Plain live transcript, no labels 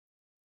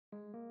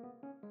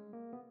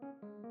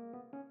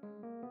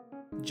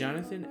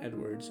Jonathan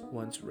Edwards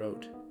once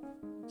wrote,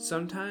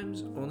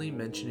 "Sometimes only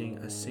mentioning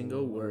a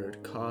single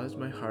word caused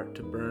my heart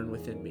to burn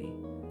within me,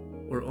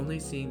 or only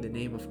seeing the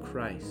name of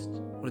Christ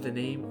or the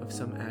name of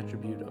some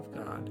attribute of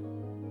God."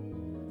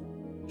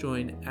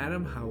 Join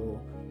Adam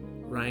Howell,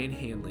 Ryan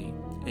Hanley,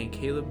 and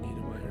Caleb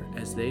Niedermeyer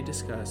as they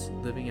discuss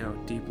living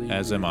out deeply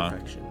rooted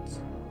affections.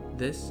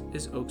 This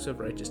is Oaks of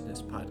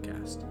Righteousness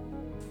podcast.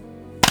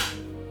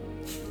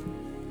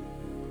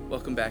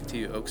 Welcome back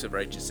to Oaks of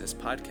Righteousness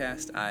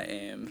podcast. I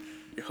am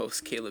your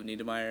host, Caleb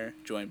Niedermeyer,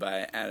 joined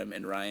by Adam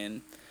and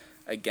Ryan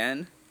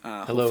again.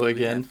 Hello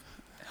again.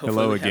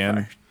 Hello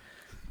again.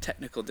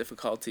 Technical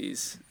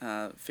difficulties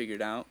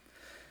figured out.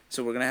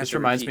 So we're going to have This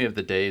reminds me of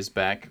the days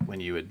back when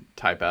you would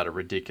type out a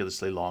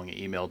ridiculously long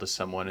email to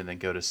someone and then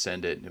go to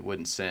send it and it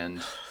wouldn't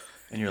send.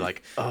 And you're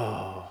like,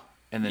 oh.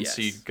 And then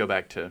so you go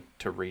back to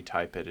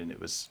retype it and it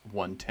was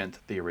 1/10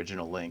 the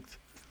original length.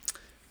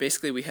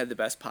 Basically, we had the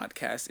best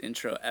podcast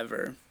intro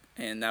ever,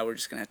 and now we're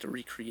just going to have to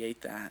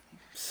recreate that.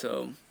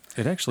 So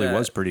it actually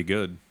was pretty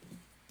good.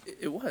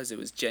 It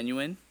was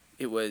genuine.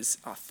 It was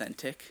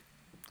authentic.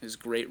 It was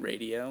great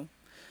radio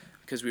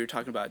because we were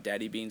talking about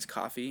Daddy Beans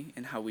coffee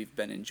and how we've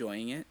been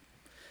enjoying it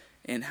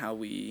and how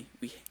we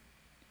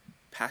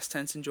past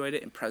tense enjoyed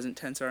it and present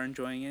tense are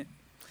enjoying it.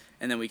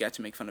 And then we got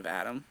to make fun of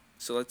Adam.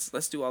 So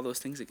let's do all those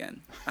things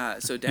again.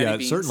 So Daddy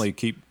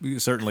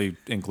Beans, certainly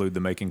include the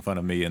making fun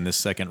of me in this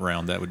second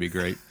round. That would be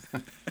great.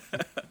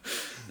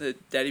 The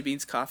Daddy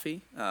Beans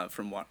coffee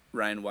from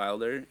Ryan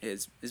Wilder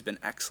has been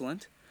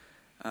excellent.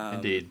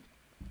 Indeed.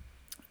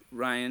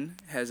 Ryan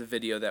has a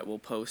video that we'll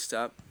post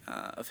up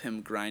of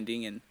him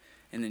grinding and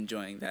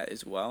enjoying that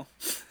as well.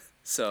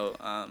 So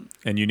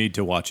and you need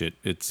to watch it.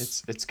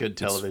 It's good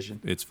television.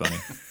 It's funny.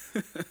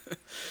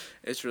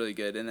 It's really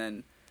good. And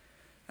then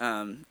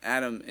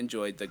Adam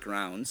enjoyed the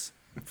grounds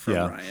from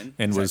Ryan.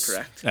 And was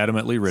correct?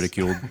 Adamantly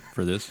ridiculed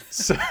for this.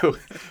 So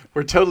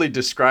we're totally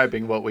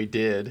describing what we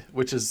did,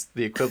 which is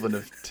the equivalent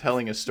of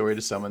telling a story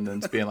to someone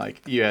and then being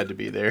like, you had to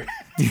be there.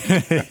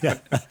 Yeah,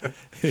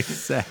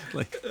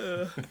 exactly.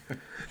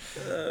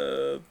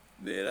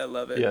 Man, I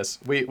love it. Yes,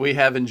 we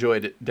have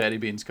enjoyed Daddy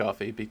Beans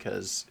coffee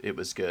because it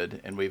was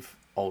good, and we've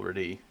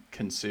already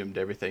consumed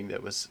everything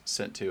that was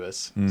sent to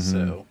us. Mm-hmm.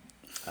 So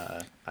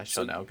I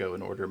shall now go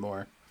and order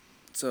more.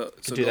 So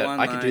online.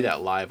 I can do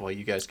that live while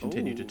you guys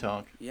continue to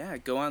talk. Yeah,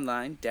 go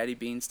online,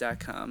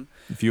 daddybeans.com.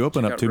 If you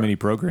open up too many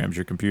programs,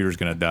 your computer's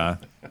going to die.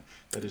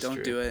 That is Don't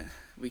true. do it.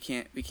 We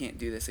can't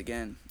do this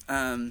again.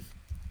 But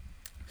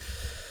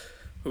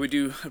we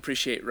do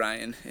appreciate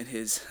Ryan and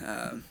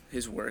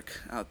his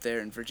work out there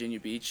in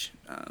Virginia Beach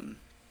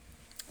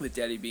with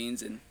Daddy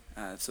Beans, and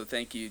so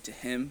thank you to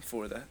him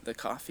for the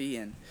coffee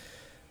and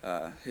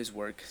his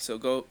work. So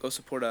go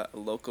support a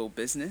local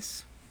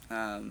business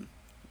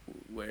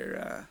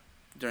where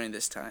during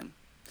this time,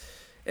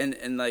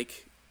 and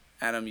like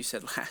Adam, you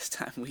said last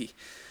time, we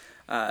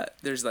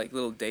there's like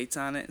little dates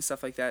on it and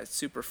stuff like that. It's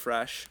super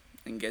fresh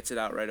and gets it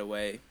out right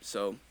away.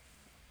 So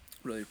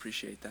really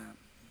appreciate that.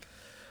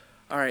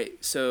 All right,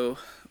 so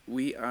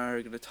we are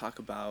going to talk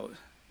about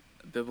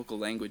biblical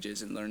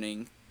languages and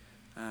learning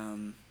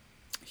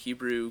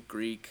Hebrew,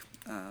 Greek,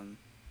 and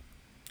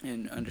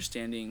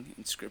understanding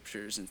in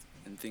scriptures and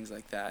things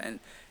like that.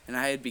 And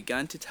I had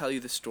begun to tell you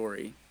the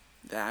story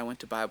that I went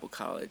to Bible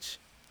college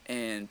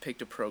and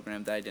picked a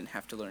program that I didn't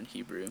have to learn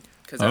Hebrew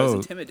because I was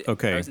intimidated.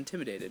 Okay. I was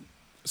intimidated.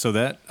 So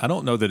that I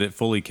don't know that it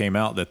fully came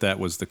out that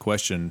was the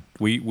question.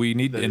 We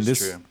need that in is this.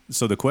 True.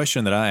 So the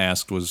question that I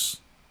asked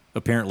was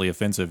apparently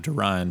offensive to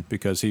Ryan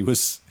because it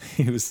was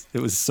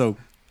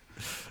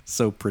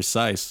so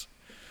precise.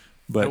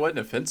 But it wasn't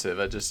offensive.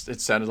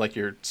 It sounded like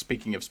you're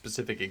speaking of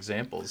specific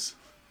examples.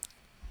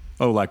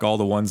 Oh, like all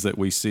the ones that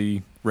we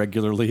see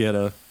regularly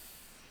at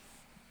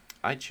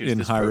I choose in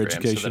this higher program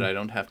education so that I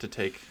don't have to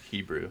take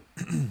Hebrew.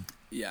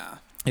 Yeah.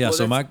 Yeah. Well,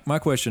 so my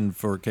question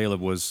for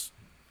Caleb was,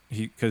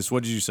 because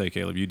what did you say,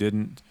 Caleb? You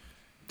didn't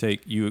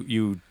take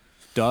you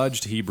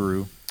dodged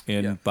Hebrew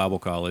in Bible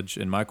college,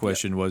 and my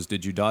question was,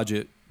 did you dodge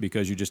it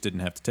because you just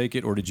didn't have to take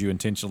it, or did you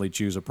intentionally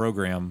choose a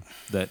program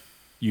that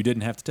you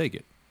didn't have to take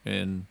it?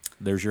 And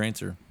there's your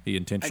answer. He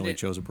intentionally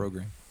chose a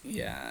program.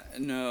 Yeah.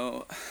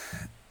 No.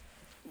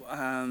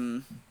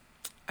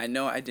 I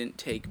know I didn't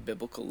take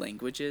biblical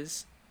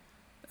languages.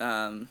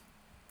 I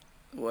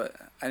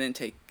didn't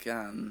take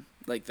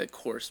like the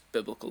course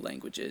biblical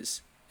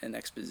languages and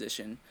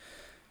exposition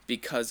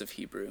because of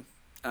Hebrew.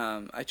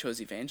 I chose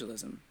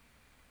evangelism,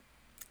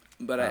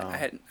 but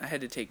I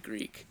had to take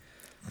Greek.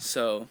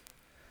 So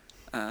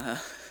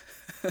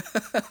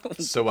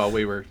So while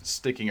we were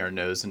sticking our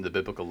nose into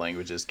biblical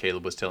languages,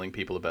 Caleb was telling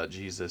people about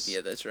Jesus.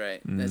 Yeah, that's right.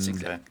 That's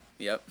exactly.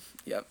 Yep.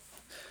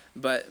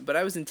 But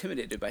I was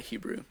intimidated by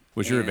Hebrew.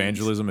 Was your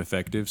evangelism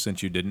effective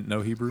since you didn't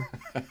know Hebrew?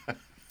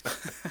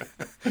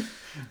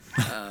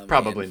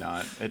 Probably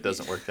not. It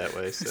doesn't work that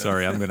way. So.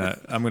 Sorry, I'm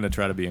gonna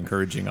try to be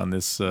encouraging on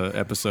this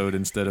episode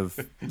instead of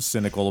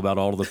cynical about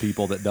all of the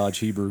people that dodge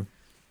Hebrew.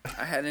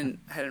 I hadn't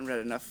read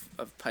enough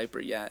of Piper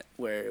yet,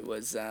 where it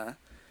was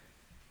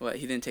what,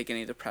 he didn't take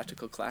any of the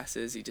practical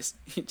classes. He just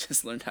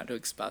learned how to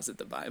exposit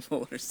the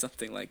Bible or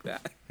something like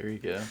that. There you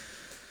go.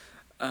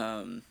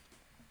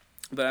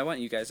 But I want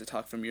you guys to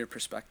talk from your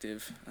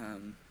perspective.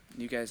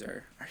 You guys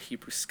are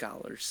Hebrew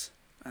scholars.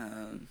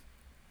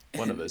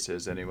 One of us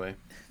is anyway.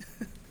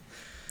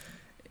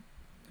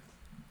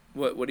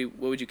 What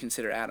would you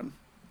consider Adam?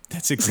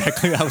 That's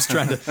exactly. I was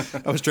trying to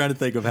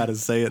think of how to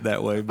say it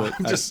that way, but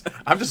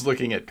I'm just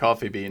looking at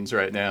coffee beans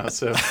right now.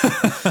 So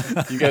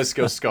you guys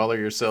go scholar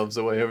yourselves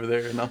away over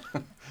there, and I'll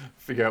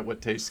figure out what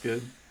tastes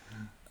good.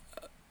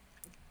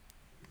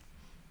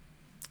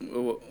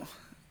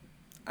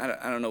 I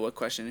don't know what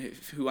question.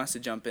 Who wants to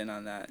jump in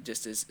on that?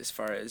 Just as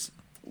far as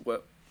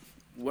what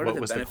are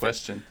the benefits? What was the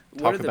question?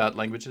 Talk about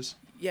languages.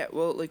 Yeah.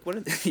 Well, like what are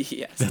the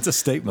yes? That's a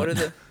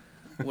statement.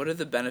 What are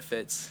the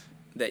benefits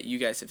that you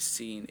guys have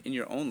seen in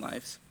your own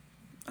lives,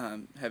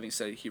 having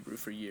studied Hebrew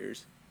for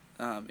years,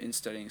 in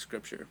studying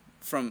Scripture,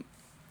 from,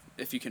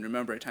 if you can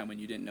remember a time when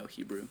you didn't know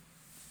Hebrew?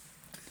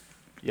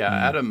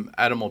 Yeah,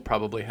 Adam will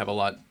probably have a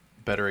lot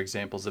better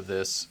examples of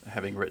this,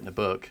 having written a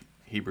book,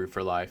 Hebrew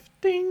for Life.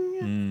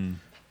 Ding!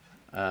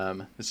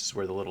 This is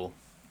where the little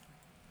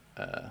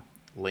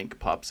link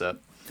pops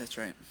up. That's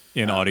right.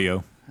 In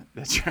audio.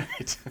 That's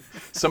right.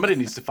 Somebody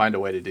needs to find a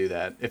way to do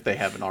that if they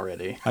haven't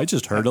already. I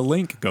just heard a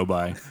link go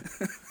by.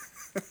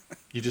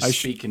 You just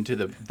speak into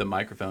the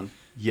microphone.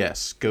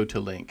 Yes, go to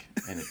link,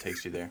 and it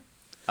takes you there.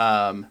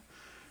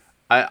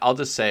 I'll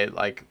just say,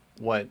 like,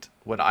 what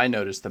I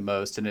noticed the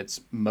most, and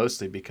it's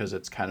mostly because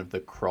it's kind of the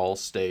crawl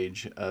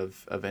stage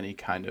of any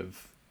kind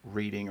of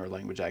reading or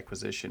language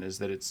acquisition, is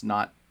that it's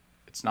not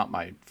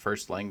my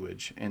first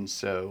language, and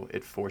so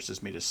it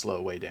forces me to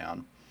slow way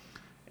down.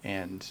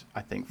 And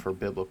I think for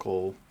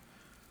biblical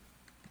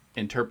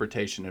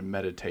interpretation and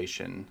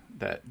meditation,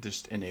 that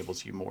just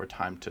enables you more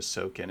time to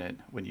soak in it.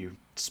 When you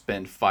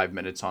spend 5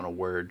 minutes on a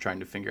word trying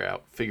to figure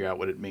out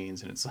what it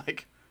means, and it's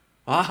like,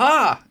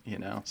 aha,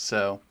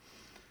 So,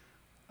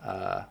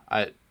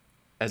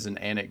 as an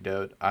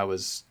anecdote, I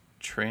was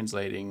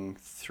translating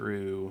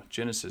through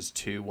Genesis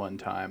 2 one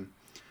time,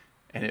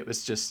 and it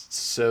was just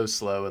so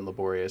slow and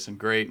laborious and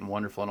great and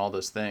wonderful and all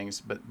those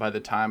things. But by the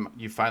time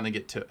you finally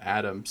get to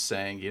Adam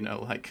saying,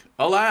 like,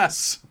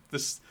 alas,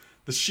 this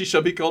she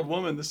shall be called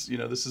woman. This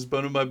is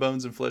bone of my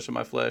bones and flesh of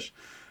my flesh.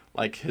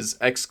 Like, his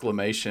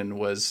exclamation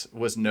was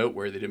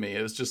noteworthy to me.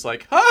 It was just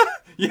like,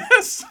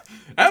 yes,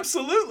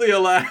 absolutely,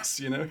 alas.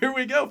 Here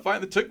we go.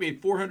 Finally, it took me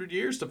 400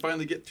 years to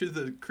finally get to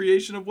the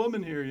creation of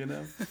woman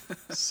here.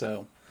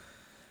 So.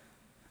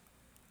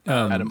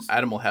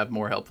 Adam will have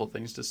more helpful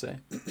things to say.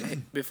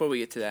 Before we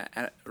get to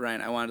that,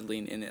 Ryan, I wanted to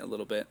lean in a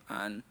little bit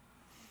on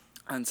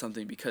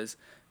something, because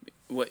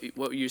what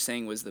you're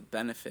saying was the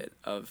benefit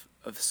of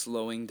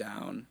slowing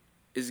down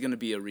is going to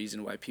be a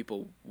reason why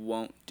people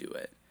won't do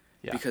it,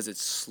 because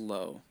it's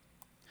slow.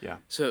 Yeah.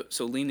 So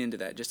lean into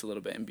that just a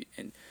little bit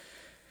and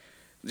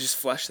just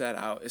flesh that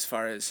out as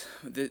far as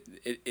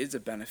it is a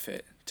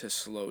benefit to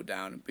slow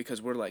down,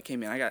 because we're like, hey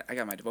man, I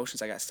got my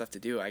devotions, I got stuff to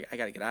do, I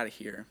got to get out of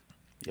here.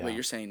 Yeah. But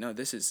you're saying, no,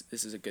 this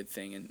is a good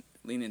thing, and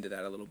lean into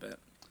that a little bit.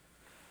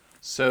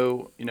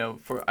 So,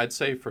 I'd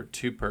say for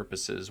two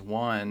purposes.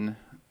 One,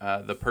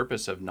 the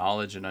purpose of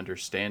knowledge and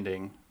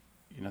understanding,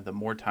 the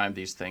more time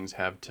these things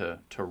have to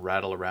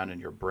rattle around in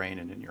your brain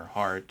and in your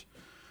heart,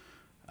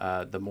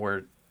 the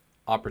more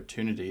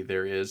opportunity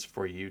there is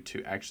for you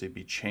to actually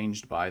be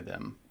changed by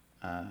them.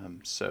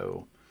 And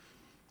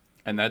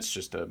that's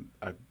just a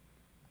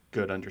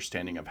good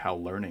understanding of how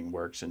learning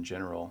works in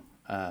general.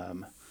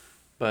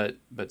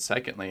 But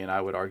secondly, and I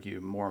would argue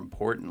more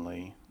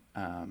importantly,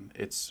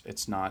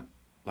 it's not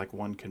like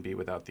one can be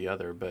without the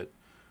other, but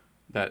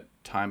that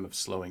time of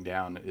slowing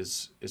down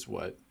is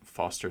what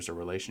fosters a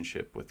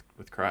relationship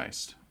with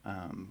Christ.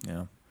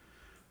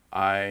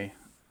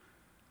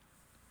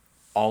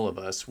 All of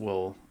us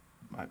will,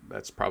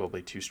 that's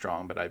probably too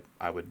strong, but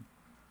I would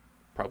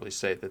probably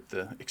say that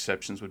the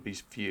exceptions would be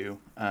few.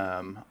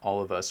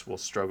 All of us will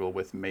struggle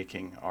with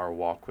making our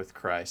walk with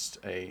Christ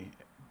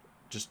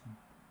just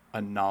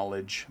a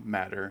knowledge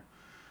matter.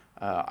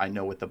 I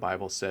know what the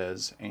Bible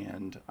says,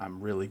 and I'm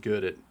really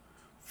good at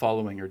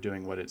following or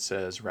doing what it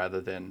says,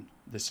 rather than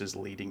this is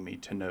leading me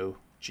to know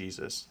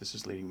Jesus. This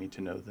is leading me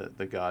to know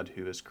the God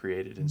who has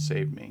created and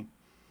saved me.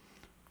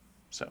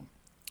 So,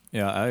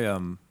 yeah,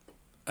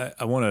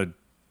 I want to,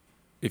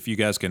 if you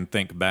guys can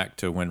think back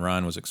to when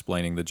Ryan was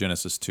explaining the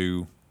Genesis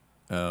 2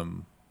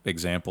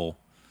 example,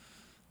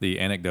 the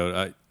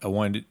anecdote, I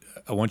want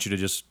you to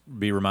just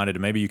be reminded,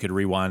 and maybe you could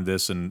rewind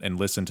this and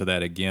listen to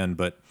that again,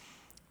 but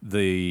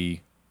the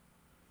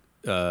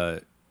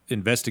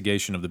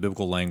investigation of the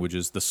biblical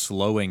languages, the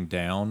slowing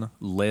down,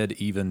 led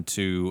even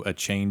to a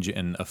change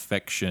in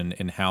affection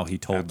in how he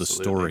told the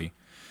story.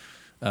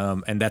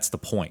 And that's the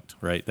point,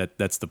 right?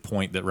 That's the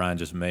point that Ryan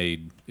just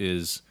made,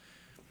 is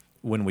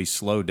when we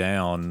slow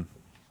down,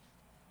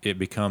 it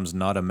becomes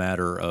not a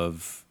matter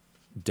of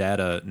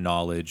data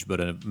knowledge, but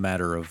a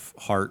matter of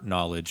heart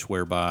knowledge,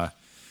 whereby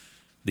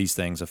these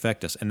things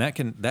affect us. And that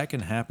can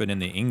happen in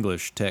the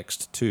English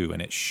text too,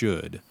 and it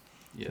should.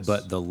 Yes.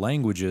 But the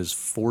languages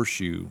force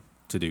you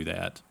to do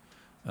that.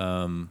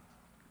 And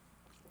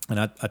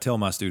I tell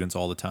my students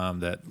all the time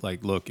that,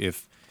 like, look,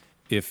 if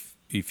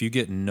you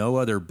get no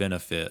other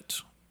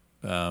benefit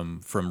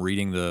from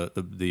reading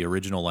the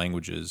original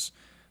languages,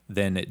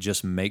 then it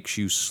just makes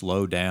you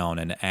slow down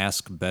and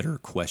ask better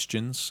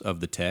questions of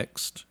the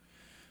text.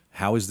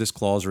 How is this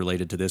clause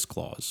related to this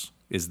clause?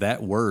 Is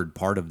that word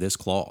part of this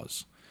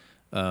clause?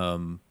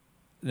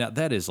 Now,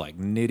 that is like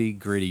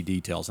nitty-gritty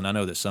details, and I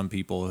know that some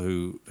people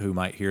who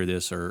might hear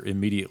this are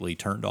immediately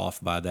turned off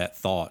by that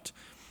thought,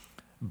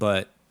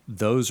 but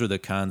those are the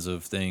kinds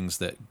of things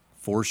that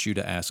force you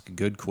to ask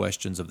good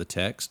questions of the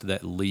text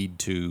that lead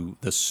to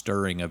the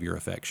stirring of your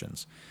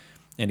affections.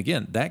 And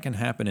again, that can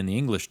happen in the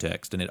English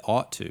text, and it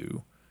ought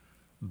to,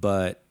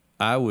 but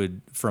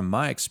from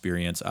my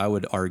experience, I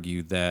would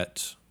argue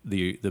that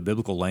the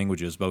biblical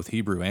languages, both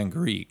Hebrew and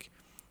Greek,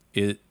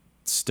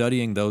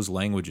 studying those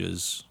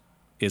languages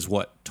is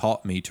what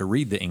taught me to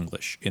read the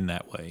English in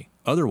that way.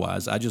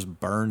 Otherwise, I just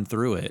burn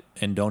through it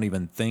and don't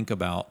even think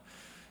about,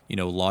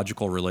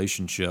 logical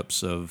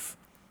relationships of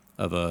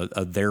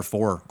a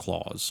therefore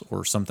clause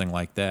or something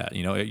like that.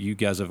 You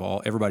guys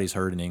everybody's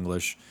heard in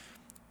English,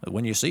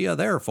 when you see a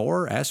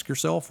therefore, ask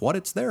yourself what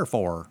it's there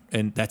for.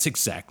 And that's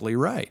exactly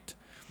right.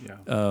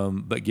 Yeah.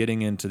 But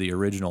getting into the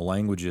original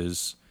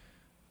languages,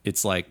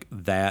 it's like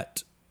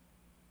that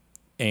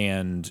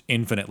and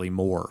infinitely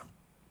more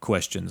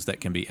questions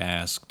that can be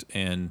asked,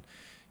 and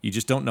you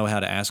just don't know how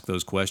to ask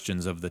those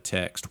questions of the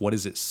text. What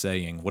is it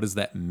saying? What does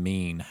that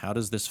mean? How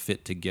does this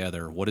fit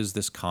together? What is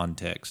this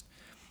context?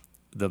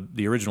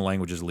 The original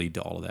languages lead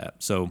to all of that.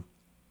 So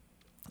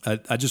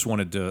I just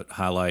wanted to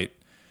highlight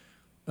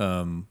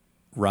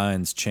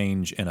Ryan's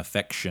change in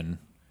affection,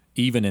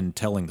 even in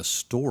telling the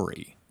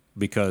story,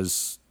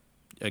 because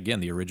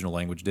again, the original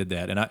language did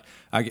that. And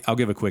I'll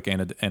give a quick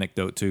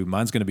anecdote too.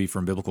 Mine's going to be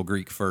from Biblical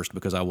Greek first,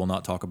 because I will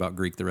not talk about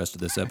Greek the rest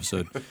of this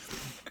episode.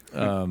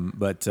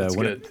 But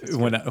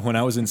when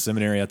I was in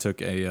seminary, I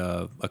took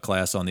a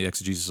class on the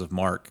exegesis of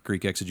Mark,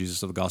 Greek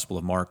exegesis of the Gospel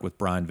of Mark with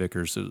Brian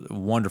Vickers. It was a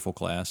wonderful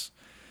class.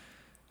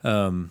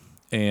 And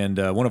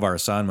one of our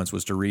assignments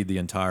was to read the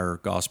entire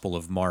Gospel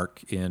of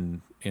Mark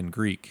in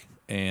Greek.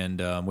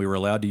 And we were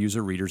allowed to use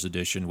a reader's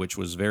edition, which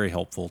was very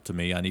helpful to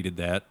me. I needed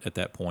that at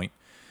that point.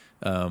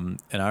 And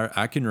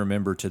I can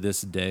remember to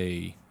this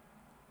day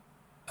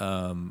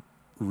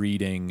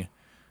reading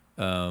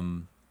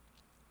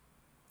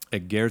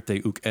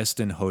Egerte uk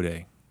esten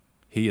hode.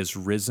 He is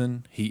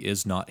risen, he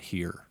is not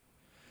here,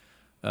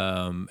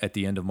 at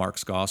the end of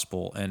Mark's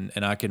gospel.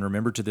 And I can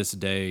remember to this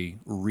day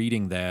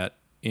reading that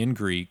in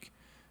Greek,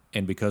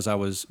 and because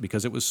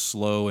it was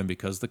slow, and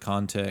because the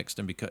context,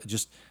 and because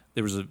just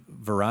there was a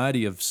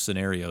variety of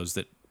scenarios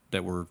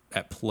that were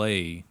at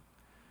play.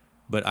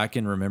 But I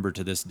can remember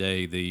to this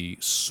day the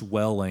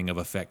swelling of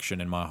affection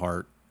in my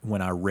heart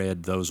when I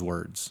read those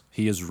words.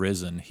 He is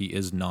risen, he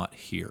is not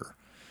here.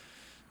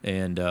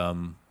 And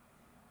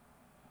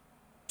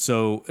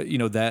so,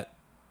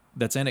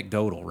 that's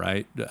anecdotal,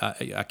 right?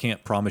 I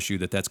can't promise you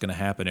that that's going to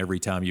happen every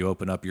time you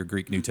open up your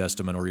Greek New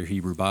Testament or your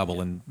Hebrew Bible,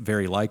 and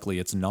very likely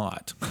it's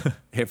not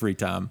every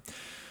time.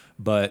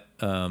 But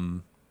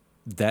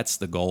that's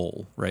the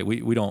goal, right?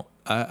 We don't.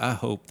 I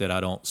hope that I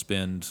don't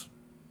spend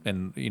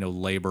and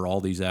labor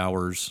all these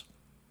hours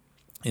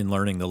in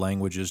learning the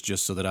languages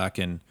just so that I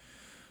can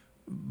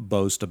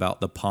boast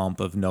about the pomp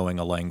of knowing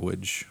a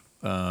language,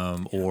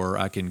 or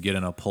I can get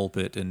in a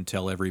pulpit and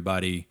tell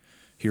everybody,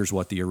 here's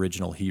what the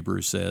original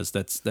Hebrew says.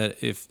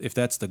 If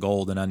that's the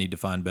goal, then I need to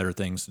find better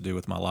things to do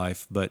with my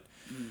life. But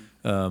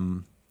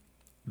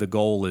the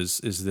goal is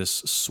this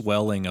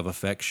swelling of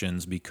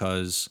affections,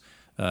 because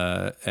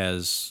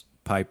as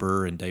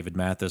Piper and David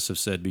Mathis have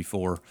said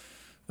before,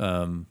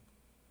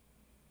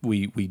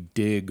 we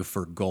dig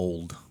for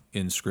gold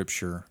in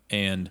Scripture.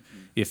 And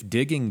if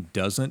digging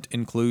doesn't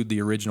include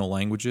the original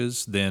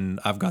languages, then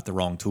I've got the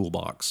wrong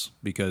toolbox,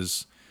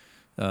 because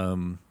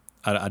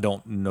I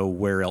don't know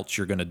where else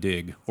you're going to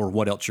dig, or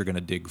what else you're going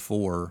to dig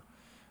for,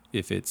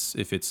 if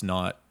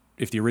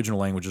the original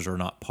languages are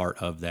not part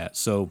of that.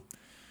 So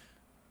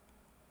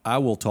I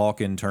will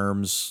talk in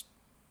terms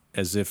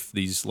as if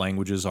these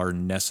languages are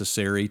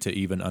necessary to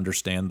even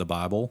understand the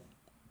Bible,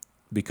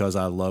 because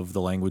I love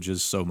the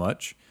languages so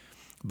much.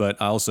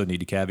 But I also need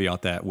to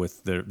caveat that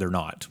with they're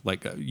not.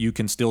 Like, you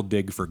can still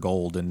dig for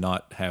gold and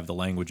not have the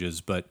languages,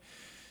 but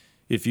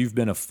if you've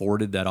been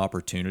afforded that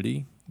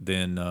opportunity,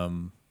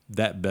 then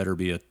that better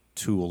be a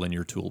tool in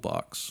your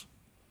toolbox.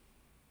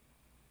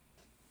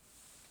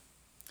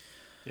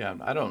 Yeah,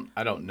 I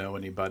don't know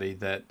anybody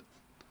that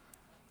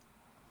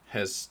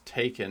has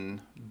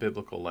taken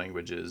biblical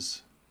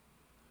languages,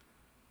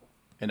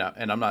 and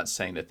I'm not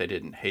saying that they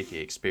didn't hate the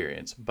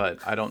experience, but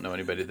I don't know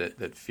anybody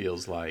that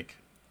feels like,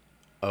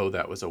 oh,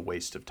 that was a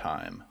waste of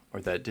time, or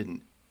that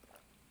didn't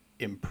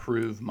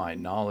improve my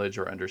knowledge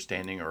or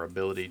understanding or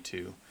ability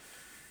to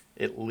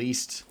at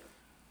least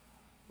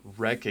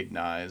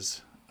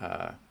recognize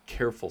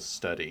careful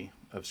study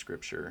of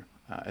Scripture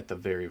at the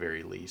very,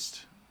 very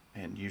least.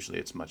 And usually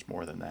it's much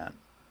more than that.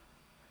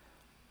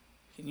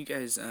 Can you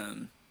guys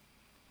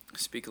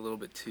speak a little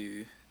bit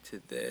to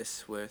to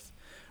this with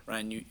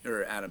Ryan,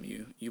 or Adam,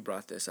 you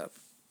brought this up,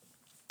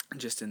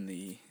 just in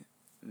the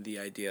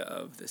idea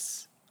of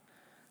this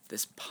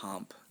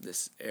pomp,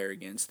 this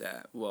arrogance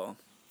that, well,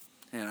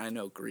 and I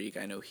know Greek,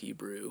 I know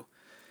Hebrew,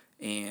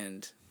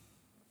 and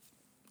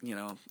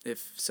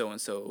if so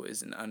and so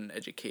is an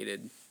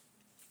uneducated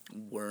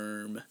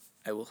worm,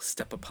 I will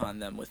step upon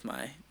them with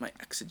my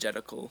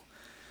exegetical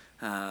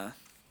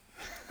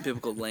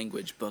biblical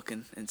language book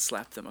and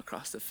slap them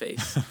across the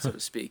face, so to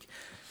speak.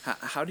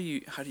 How do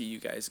you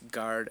guys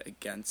guard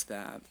against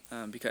that?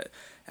 Because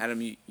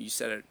Adam, you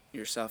said it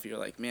yourself. You're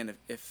like, man,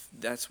 if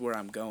that's where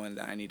I'm going,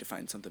 then I need to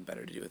find something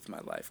better to do with my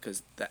life,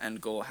 because the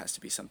end goal has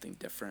to be something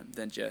different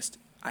than just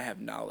I have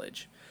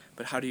knowledge.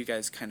 But how do you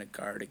guys kind of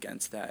guard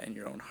against that in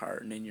your own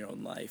heart and in your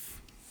own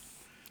life?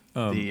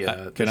 Go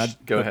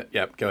ahead?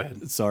 Yep, go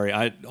ahead. Sorry,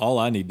 all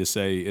I need to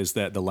say is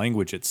that the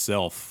language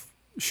itself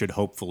should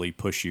hopefully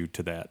push you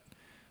to that.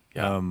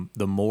 Yeah.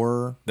 The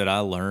more that I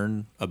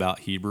learn about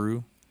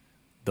Hebrew,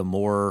 the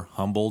more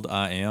humbled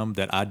I am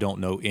that I don't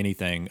know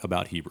anything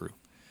about Hebrew.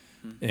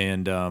 Mm-hmm.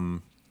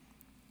 And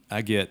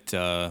I get,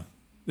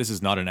 this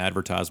is not an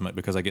advertisement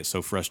because I get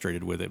so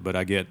frustrated with it, but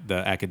I get the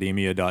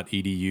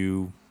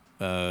academia.edu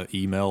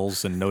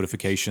emails and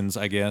notifications,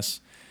 I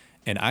guess.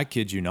 And I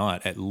kid you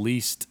not, at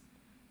least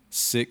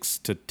 6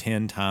 to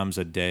 10 times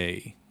a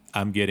day,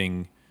 I'm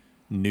getting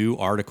new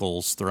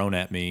articles thrown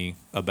at me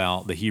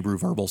about the Hebrew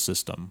verbal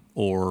system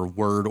or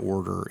word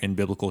order in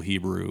biblical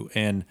Hebrew.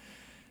 And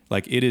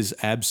like, it is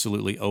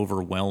absolutely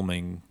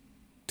overwhelming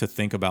to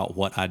think about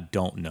what I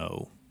don't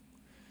know.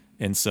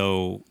 And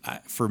so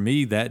for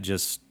me, that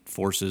just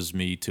forces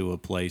me to a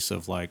place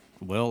of like,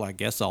 well, I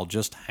guess I'll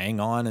just hang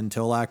on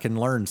until I can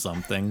learn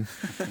something.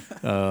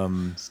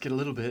 Let's get a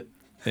little bit.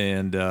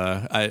 And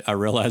I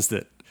realized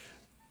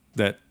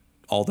that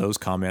all those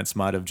comments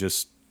might have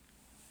just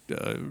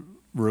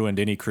ruined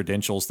any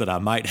credentials that I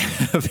might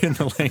have in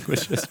the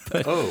languages.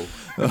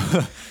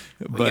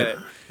 But,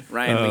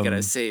 Ryan, we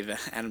gotta save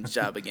Adam's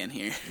job again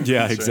here.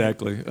 Yeah,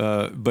 exactly.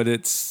 But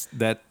it's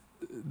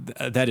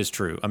that is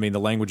true. I mean, the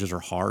languages are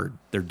hard,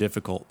 they're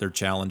difficult, they're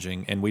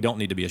challenging, and we don't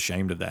need to be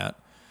ashamed of that.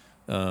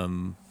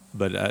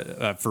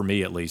 But for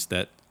me, at least,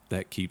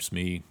 that keeps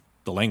me.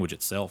 The language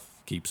itself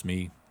keeps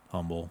me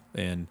humble,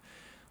 and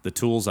the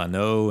tools I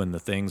know, and the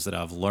things that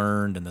I've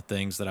learned, and the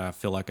things that I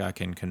feel like I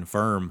can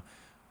confirm,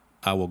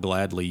 I will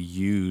gladly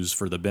use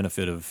for the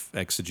benefit of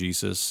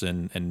exegesis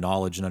and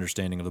knowledge and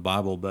understanding of the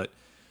Bible. But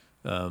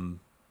in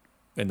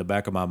the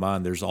back of my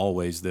mind, there's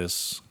always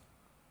this,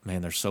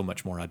 man, there's so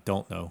much more I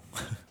don't know.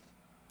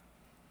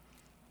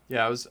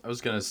 Yeah, I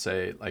was going to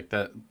say, like,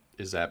 that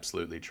is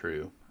absolutely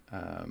true.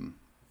 And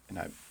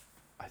I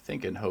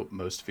think and hope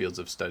most fields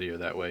of study are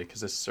that way,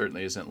 because this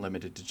certainly isn't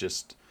limited to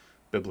just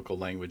biblical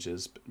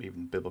languages, but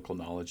even biblical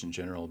knowledge in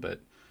general. But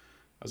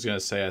I was going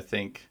to say, I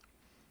think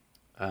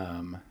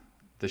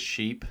the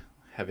sheep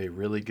have a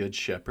really good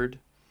shepherd,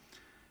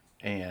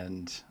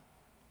 and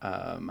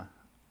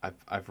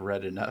I've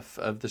read enough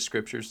of the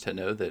scriptures to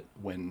know that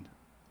when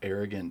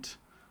arrogant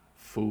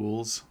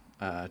fools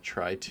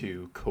try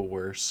to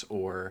coerce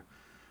or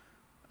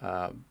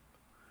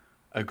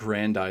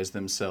aggrandize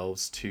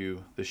themselves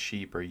to the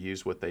sheep or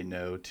use what they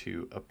know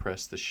to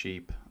oppress the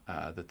sheep,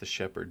 that the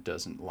shepherd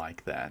doesn't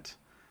like that.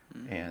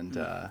 Mm-hmm. And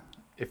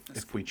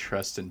if we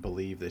trust and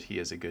believe that he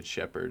is a good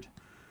shepherd,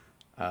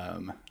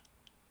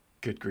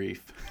 good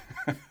grief.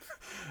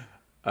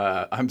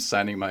 I'm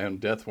signing my own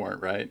death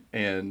warrant, right?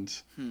 And,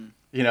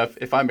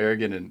 if I'm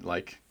arrogant and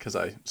because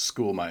I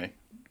school my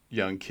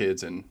young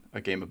kids in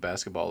a game of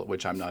basketball, at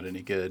which I'm not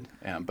any good,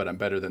 but I'm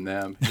better than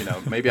them,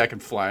 maybe I can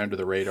fly under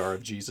the radar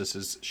of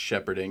Jesus's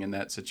shepherding in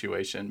that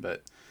situation.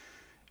 But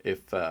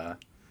if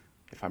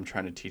I'm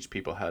trying to teach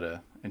people how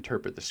to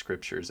interpret the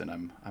scriptures and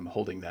I'm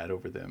holding that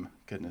over them,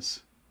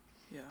 goodness.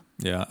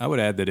 Yeah, I would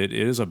add that it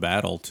is a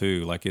battle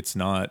too. Like, it's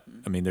not,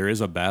 I mean, there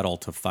is a battle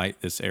to fight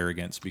this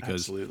arrogance,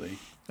 because absolutely.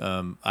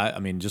 I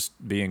mean,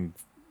 just being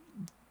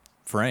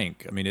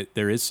frank, I mean,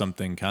 there is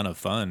something kind of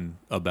fun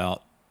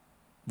about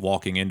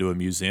walking into a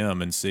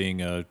museum and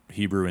seeing a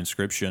Hebrew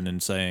inscription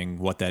and saying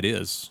what that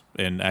is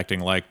and acting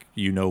like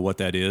you know what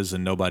that is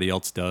and nobody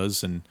else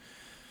does. And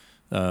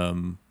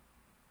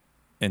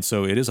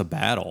so it is a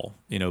battle,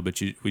 but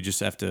we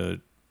just have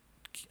to,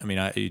 I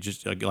mean,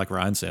 just like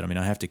Ryan said, I mean,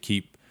 I have to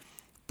keep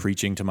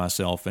preaching to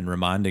myself and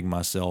reminding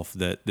myself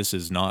that this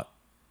is not,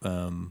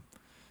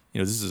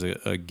 this is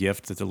a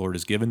gift that the Lord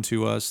has given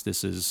to us.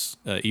 This is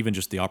even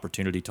just the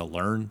opportunity to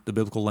learn the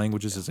biblical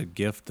languages is a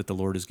gift that the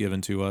Lord has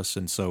given to us.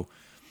 And so,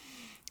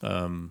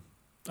 I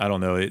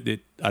don't know.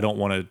 I don't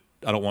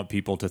want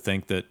people to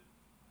think that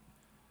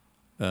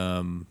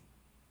I'm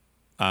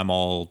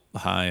all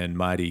high and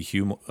mighty,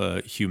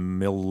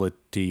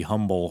 humility,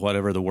 humble,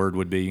 whatever the word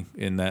would be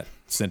in that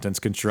sentence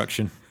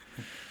construction.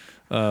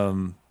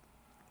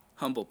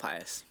 Humble,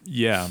 pious.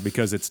 Yeah,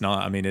 because it's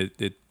not. I mean,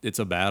 it's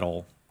a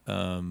battle.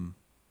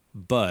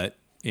 But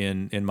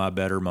in my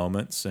better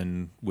moments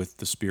and with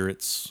the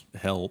Spirit's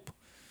help,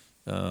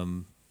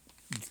 the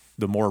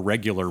more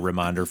regular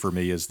reminder for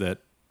me is that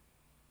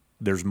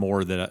there's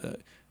more that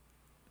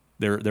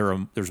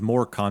there's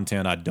more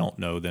content I don't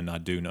know than I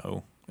do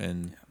know,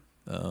 and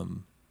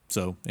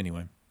so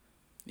anyway.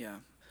 Yeah.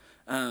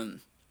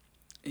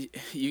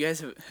 You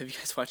guys have you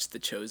guys watched The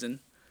Chosen?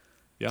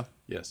 Yeah.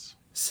 Yes.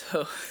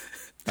 So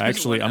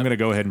Actually, I'm going to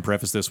go ahead and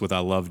preface this with I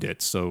loved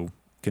it. So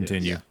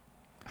continue.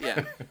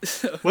 Yeah.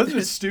 So, wasn't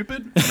it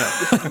stupid?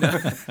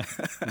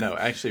 No,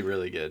 actually,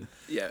 really good.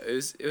 Yeah, it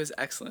was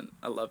excellent.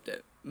 I loved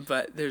it.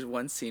 But there's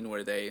one scene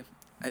where I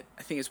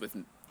think it's with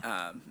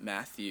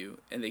Matthew,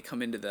 and they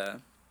come into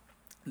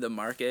the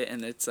market,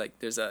 and it's like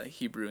there's a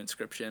Hebrew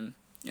inscription,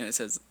 and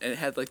it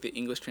had like the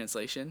English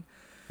translation.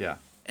 Yeah.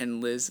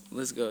 And Liz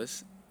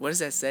goes, "What does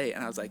that say?"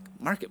 And I was like,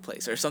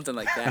 "Marketplace" or something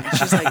like that. And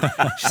she's like,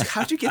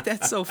 "How'd you get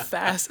that so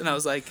fast?" And I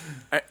was like,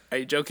 "Are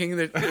you joking?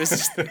 It was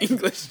just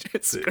English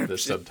transcription." The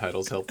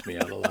subtitles helped me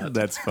out a lot.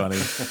 That's funny.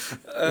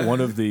 One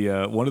of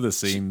the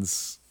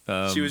scenes.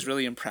 She was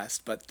really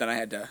impressed, but then I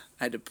had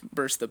to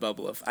burst the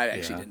bubble of I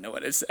actually didn't know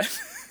what it said.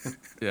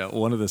 Yeah,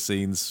 one of the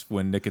scenes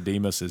when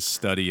Nicodemus is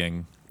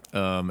studying,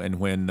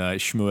 and when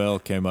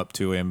Shmuel came up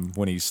to him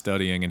when he's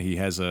studying, and he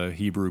has a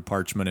Hebrew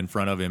parchment in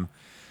front of him,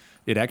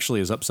 it actually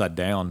is upside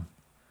down.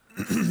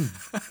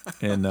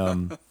 And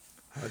I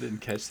didn't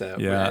catch that.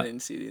 Yeah, I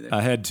didn't see it either.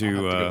 I had to,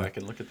 I'll have to go back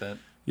and look at that.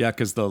 Yeah,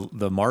 because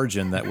the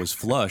margin that was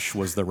flush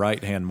was the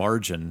right hand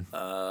margin.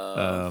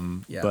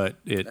 Yeah, but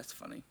that's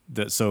funny.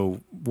 So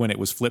when it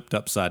was flipped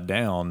upside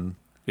down,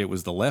 it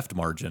was the left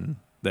margin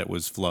that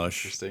was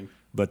flush. Interesting.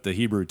 But the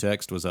Hebrew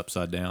text was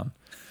upside down.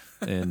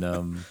 And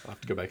I'll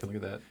have to go back and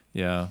look at that.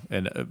 Yeah,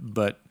 and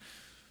but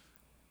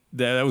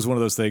that was one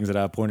of those things that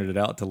I pointed it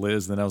out to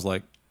Liz, and then I was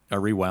like, I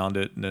rewound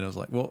it, and then I was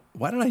like, well,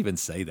 why did I even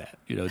say that?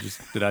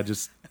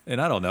 And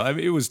I don't know. I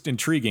mean, it was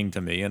intriguing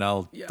to me, and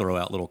I'll throw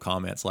out little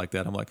comments like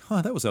that. I'm like,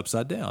 that was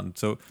upside down.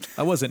 So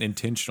I wasn't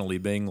intentionally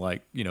being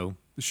like,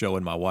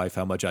 showing my wife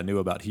how much I knew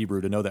about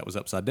Hebrew to know that was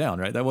upside down,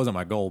 right? That wasn't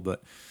my goal,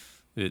 but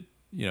it,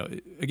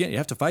 again, you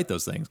have to fight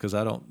those things because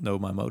I don't know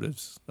my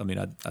motives. I mean,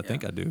 I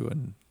think I do,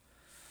 and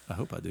I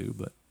hope I do,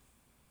 but.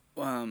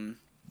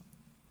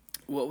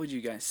 What would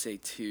you guys say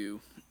to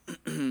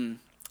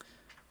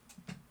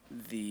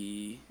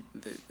the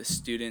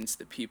students,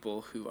 the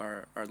people who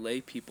are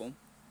lay people,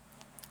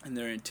 and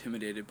they're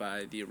intimidated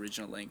by the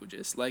original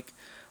languages, like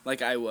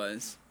I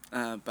was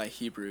by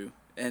Hebrew,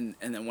 and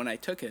then when I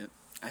took it,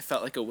 I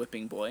felt like a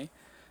whipping boy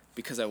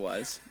because I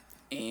was,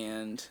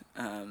 and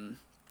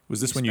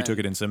was this when you took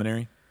it in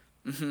seminary?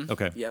 Mm-hmm.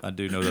 Okay, yep. I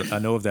do know that. I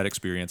know of that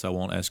experience. I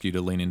won't ask you to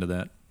lean into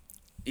that.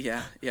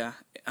 Yeah.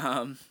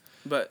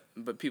 But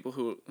people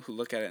who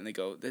look at it and they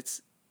go,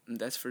 that's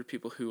for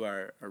people who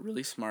are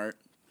really smart,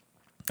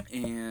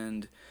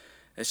 and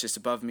it's just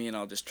above me, and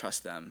I'll just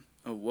trust them.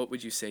 What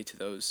would you say to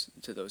those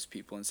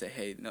people and say,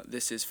 hey, no,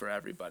 this is for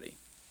everybody?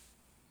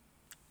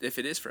 If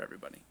it is for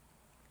everybody.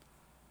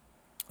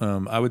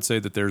 I would say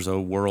that there's a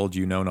world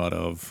you know not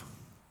of,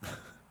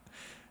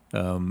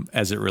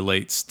 as it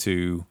relates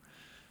to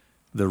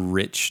the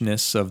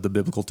richness of the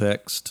biblical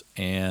text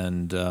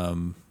and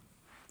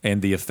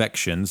the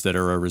affections that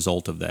are a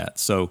result of that.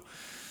 So,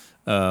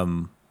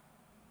 I'll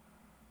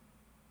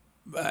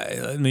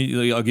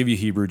give you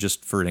Hebrew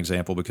just for an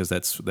example because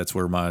that's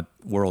where my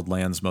world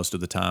lands most of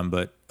the time.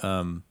 But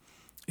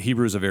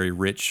Hebrew is a very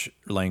rich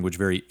language,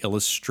 very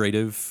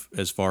illustrative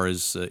as far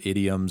as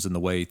idioms and the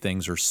way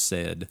things are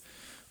said.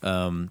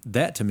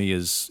 That to me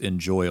is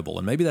enjoyable,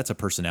 and maybe that's a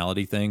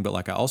personality thing.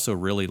 But I also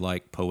really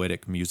like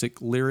poetic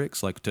music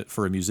lyrics.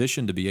 For a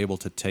musician to be able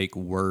to take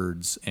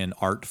words and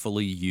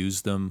artfully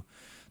use them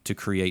to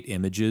create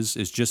images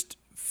is just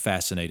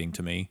fascinating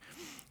to me.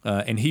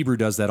 And Hebrew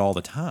does that all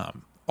the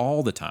time.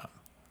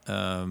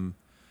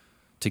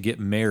 To get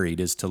married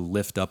is to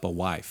lift up a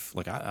wife.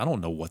 I don't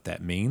know what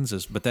that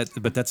means, but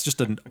that's just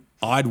an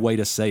odd way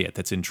to say it.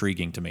 That's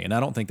intriguing to me, and I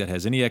don't think that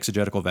has any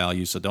exegetical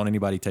value. So don't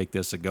anybody take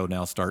this and go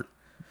now start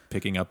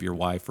picking up your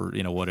wife or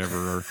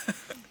whatever. Or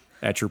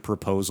at your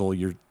proposal,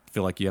 you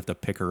feel like you have to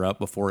pick her up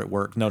before it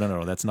works.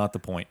 No, that's not the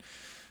point.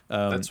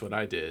 That's what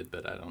I did,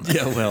 but I don't know.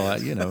 Yeah,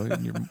 well,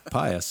 you're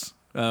pious.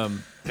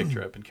 Picked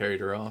her up and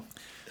carried her off.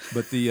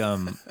 But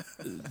the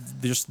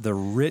just the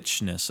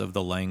richness of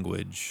the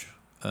language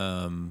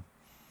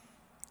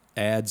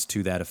adds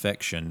to that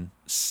affection,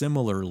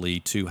 similarly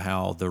to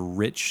how the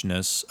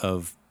richness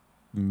of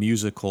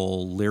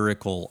musical,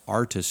 lyrical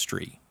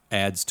artistry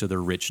adds to the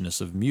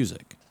richness of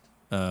music.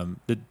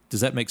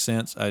 Does that make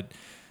sense?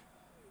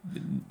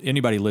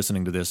 Anybody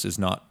listening to this is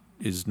not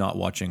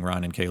watching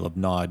Ryan and Caleb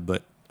nod,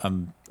 but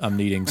I'm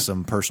needing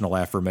some personal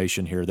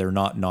affirmation here. They're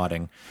not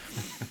nodding,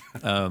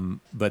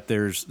 but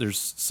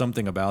there's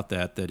something about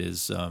that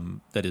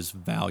is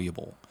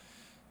valuable.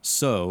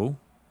 So,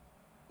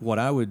 what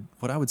I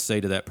would say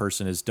to that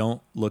person is,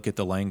 don't look at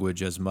the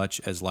language as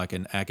much as like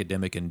an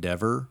academic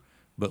endeavor,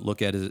 but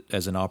look at it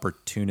as an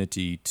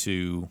opportunity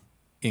to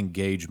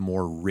engage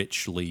more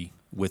richly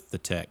with the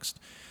text.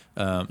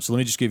 So let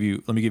me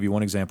give you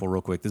one example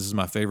real quick. This is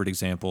my favorite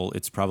example.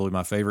 It's probably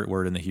my favorite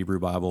word in the Hebrew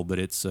Bible, but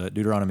it's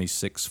Deuteronomy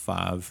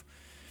 6:5.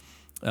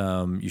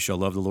 You shall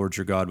love the Lord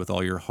your God with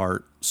all your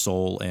heart,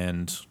 soul,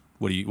 and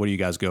what do you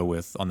guys go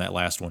with on that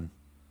last one?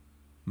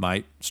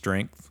 might,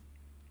 strength,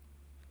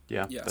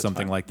 Yeah, that's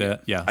something fine. like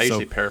that. Yeah, I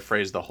usually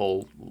paraphrase the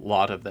whole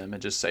lot of them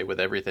and just say with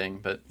everything,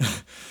 but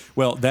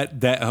well,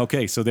 that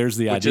okay. So there's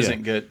the which idea.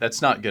 isn't good.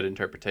 That's not good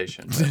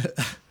interpretation.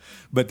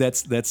 But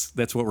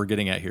that's what we're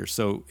getting at here.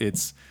 So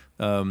it's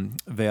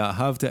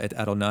ve'ahavta et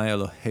Adonai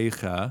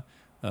Elohecha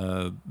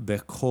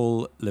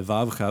bechol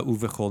levavcha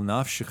uvechol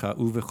nafshecha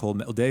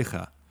uvechol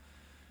meodecha.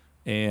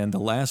 And the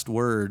last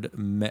word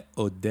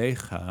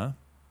meodecha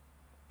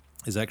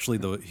is actually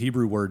the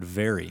Hebrew word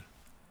very.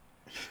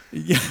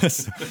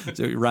 Yes.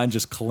 So Ryan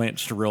just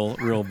clenched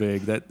real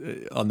big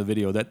that on the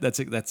video. That's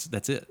it.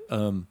 That's it.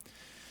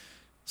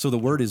 So the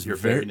word is your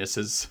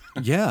verinesses.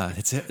 Yeah,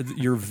 it's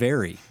your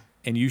very.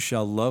 And you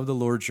shall love the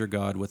Lord your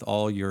God with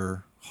all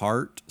your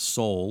heart,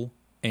 soul,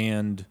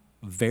 and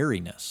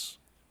veriness.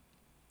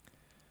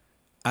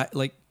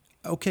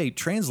 Okay,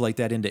 translate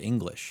that into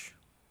English.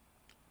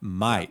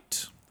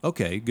 Might.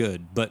 Okay,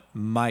 good. But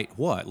might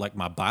what? Like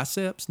my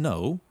biceps?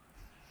 No.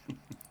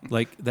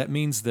 Like that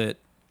means that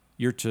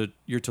you're to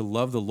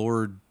love the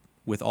Lord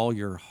with all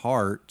your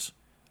heart,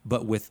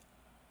 but with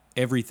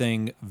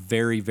everything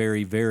very,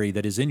 very, very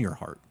that is in your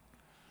heart.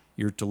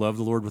 You're to love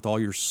the Lord with all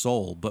your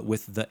soul, but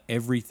with the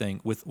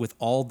everything, with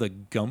all the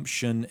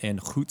gumption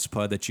and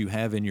chutzpah that you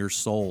have in your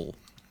soul.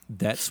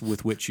 That's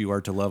with which you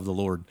are to love the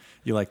Lord.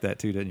 You like that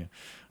too, didn't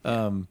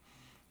you?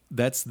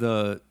 That's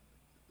the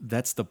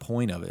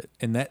point of it,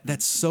 and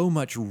that's so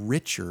much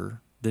richer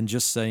than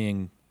just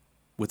saying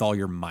with all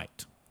your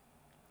might.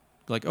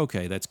 Like,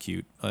 okay, that's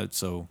cute.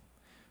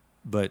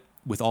 But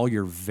with all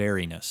your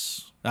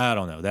veriness, I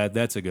don't know.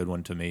 That's a good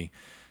one to me.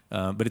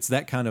 But it's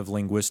that kind of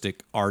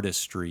linguistic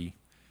artistry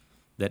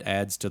that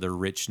adds to the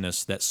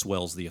richness that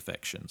swells the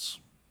affections.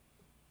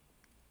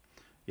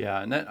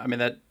 Yeah, and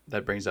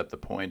that brings up the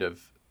point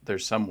of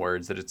there's some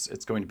words that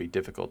it's going to be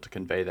difficult to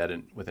convey that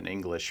with an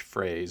English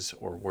phrase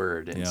or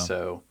word, and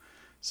so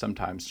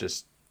sometimes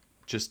just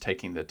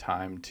taking the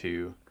time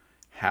to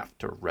have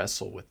to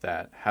wrestle with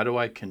that. How do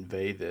I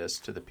convey this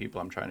to the people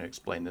I'm trying to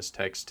explain this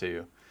text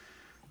to?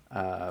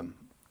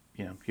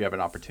 You have an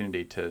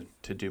opportunity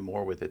to do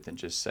more with it than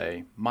just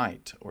say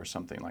might or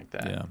something like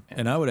that. Yeah.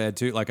 And I would add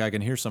too, like I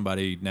can hear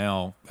somebody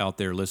now out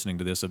there listening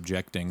to this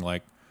objecting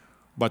like,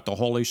 but the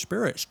Holy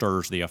Spirit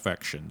stirs the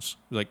affections.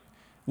 Like,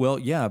 well,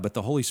 yeah, but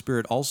the Holy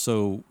Spirit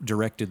also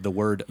directed the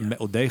word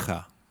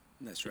meodecha.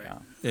 That's right.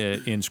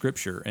 In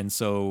Scripture. And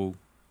so,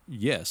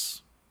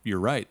 yes, you're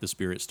right. The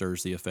Spirit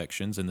stirs the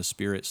affections, and the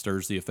Spirit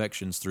stirs the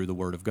affections through the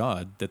Word of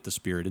God that the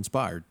Spirit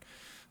inspired.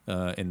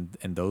 And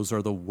those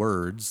are the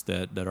words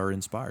that are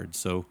inspired.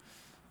 So,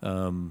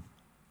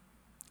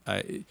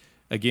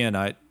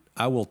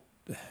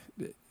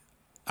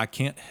 I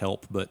can't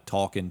help but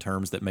talk in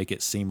terms that make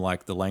it seem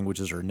like the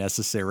languages are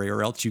necessary,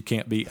 or else you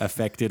can't be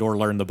affected or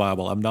learn the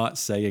Bible. I'm not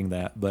saying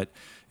that, but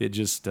it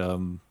just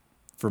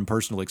from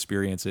personal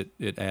experience,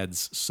 it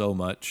adds so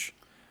much.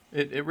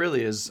 It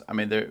really is. I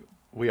mean,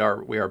 we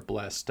are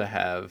blessed to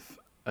have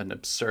an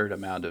absurd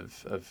amount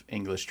of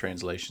English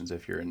translations.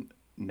 If you're a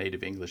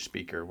native English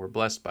speaker, we're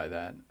blessed by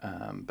that.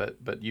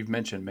 But you've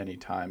mentioned many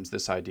times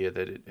this idea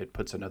that it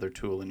puts another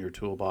tool in your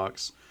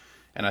toolbox,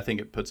 and I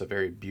think it puts a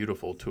very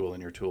beautiful tool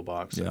in your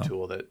toolbox. A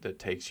tool that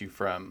takes you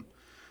from,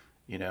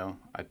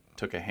 I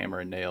took a hammer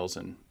and nails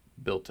and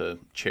built a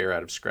chair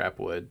out of scrap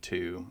wood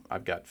to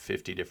I've got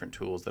 50 different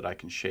tools that I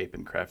can shape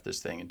and craft this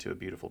thing into a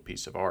beautiful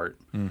piece of art.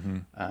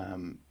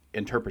 Mm-hmm.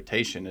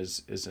 Interpretation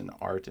is an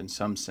art in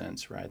some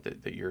sense, right?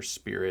 That your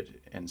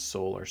spirit and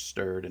soul are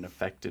stirred and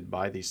affected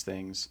by these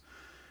things.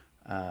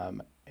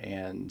 And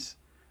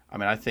I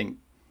mean, I think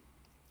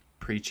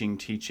preaching,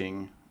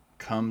 teaching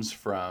comes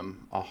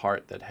from a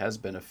heart that has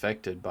been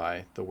affected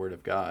by the Word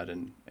of God.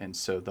 And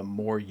so the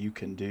more you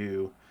can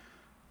do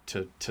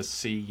to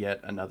see yet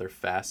another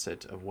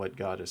facet of what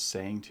God is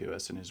saying to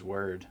us in His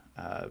Word,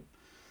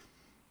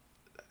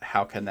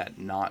 how can that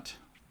not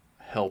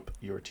help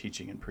your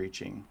teaching and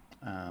preaching?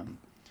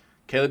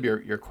 Caleb,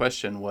 your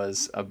question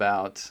was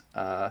about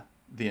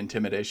the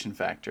intimidation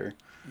factor,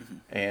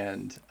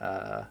 and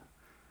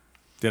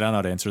did I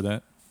not answer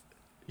that?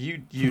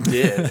 You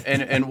did,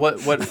 and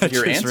what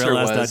your answer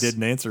was? I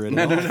didn't answer it.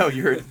 No.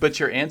 But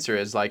your answer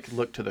is like,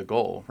 look to the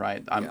goal,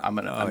 right? I'm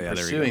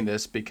pursuing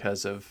this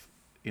because of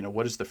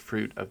what is the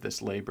fruit of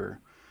this labor,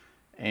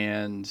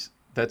 and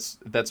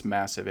that's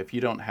massive. If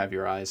you don't have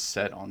your eyes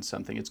set on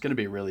something, it's going to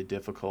be really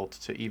difficult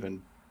to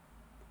even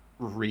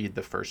read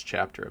the first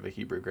chapter of a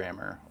Hebrew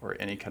grammar or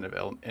any kind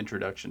of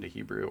introduction to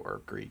Hebrew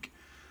or Greek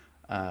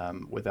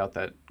without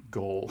that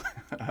goal.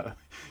 You're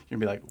gonna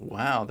be like,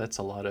 wow, that's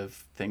a lot of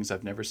things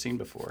I've never seen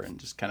before, and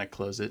just kind of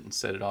close it and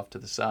set it off to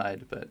the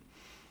side. But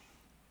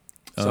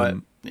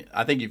so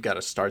I think you've got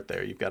to start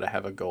there. You've got to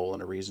have a goal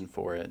and a reason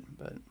for it.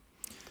 But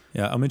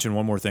yeah, I'll mention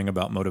one more thing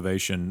about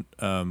motivation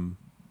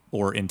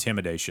or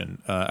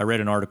intimidation. I read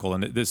an article,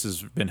 and this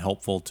has been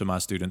helpful to my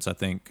students, I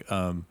think.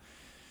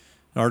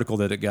 An article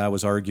that a guy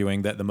was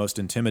arguing that the most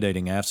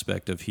intimidating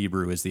aspect of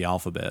Hebrew is the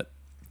alphabet,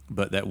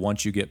 but that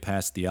once you get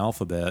past the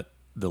alphabet,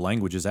 the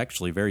language is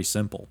actually very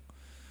simple.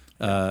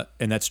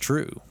 And that's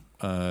true.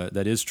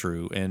 that is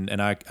true,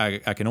 and I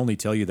can only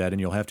tell you that, and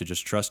you'll have to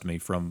just trust me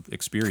from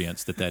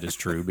experience that is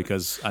true,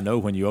 because I know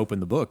when you open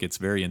the book, it's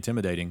very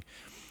intimidating.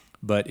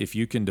 But if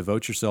you can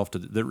devote yourself to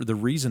the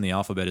reason the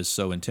alphabet is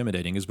so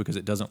intimidating is because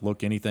it doesn't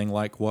look anything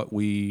like what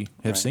we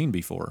have seen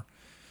before.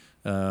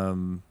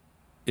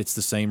 It's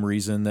the same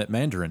reason that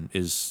Mandarin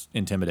is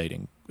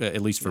intimidating,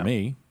 at least for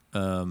me.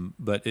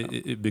 But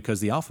because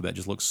the alphabet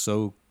just looks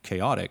so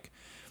chaotic.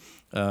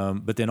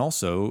 But then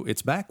also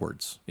it's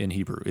backwards in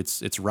Hebrew.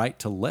 It's right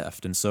to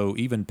left, and so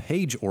even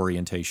page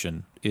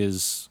orientation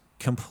is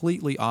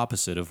completely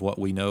opposite of what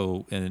we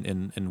know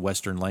in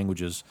Western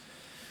languages.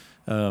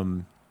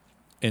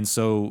 And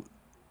so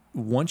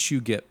once you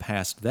get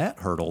past that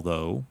hurdle,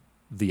 though,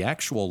 the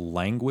actual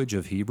language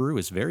of Hebrew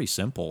is very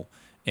simple.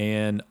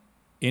 And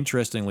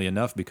interestingly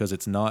enough, because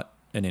it's not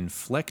an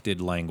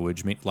inflected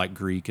language like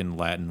Greek and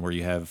Latin, where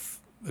you have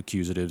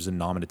accusatives and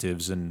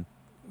nominatives and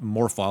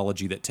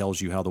morphology that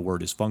tells you how the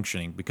word is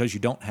functioning, because you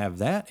don't have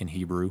that in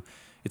Hebrew,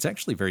 it's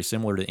actually very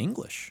similar to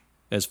English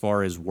as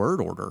far as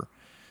word order.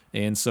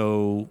 And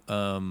so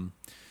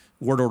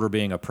word order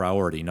being a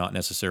priority, not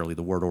necessarily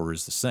the word order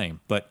is the same.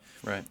 But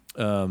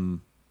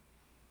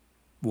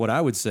what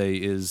I would say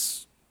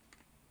is,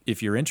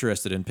 if you're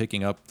interested in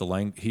picking up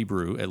the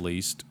Hebrew, at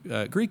least,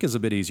 Greek is a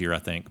bit easier, I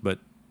think, but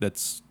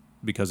that's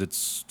because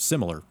it's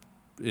similar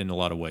in a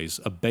lot of ways.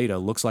 A beta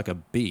looks like a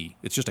B.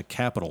 It's just a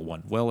capital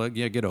one. Well,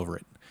 yeah, get over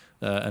it.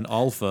 An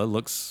alpha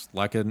looks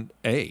like an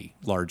A,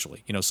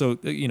 largely. So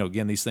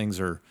again, these things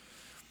are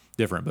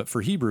different. But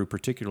for Hebrew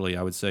particularly,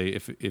 I would say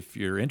if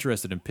you're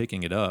interested in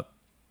picking it up,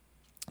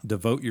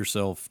 devote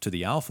yourself to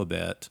the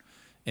alphabet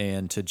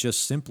and to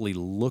just simply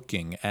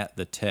looking at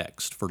the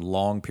text for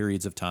long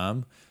periods of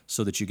time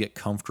so that you get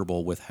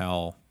comfortable with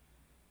how,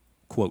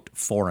 quote,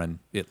 foreign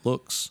it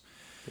looks.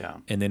 Yeah.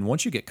 And then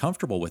once you get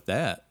comfortable with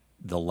that,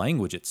 the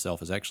language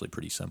itself is actually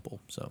pretty simple.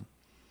 So,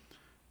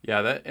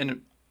 yeah,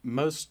 and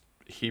most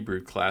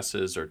Hebrew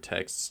classes or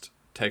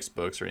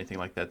textbooks or anything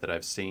like that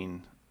I've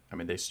seen, I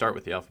mean, they start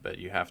with the alphabet.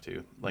 You have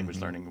to. Language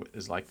learning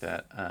is like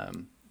that,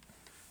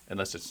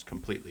 unless it's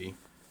completely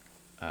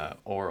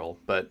oral.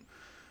 But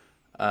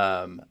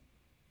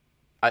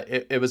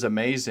it was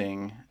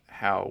amazing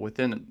how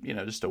within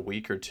just a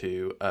week or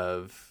two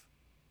of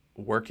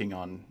working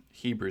on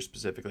Hebrew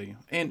specifically,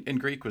 and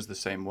Greek was the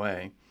same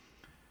way,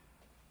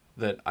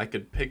 that I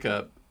could pick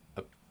up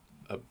a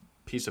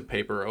piece of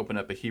paper, open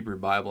up a Hebrew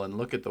Bible, and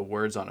look at the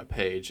words on a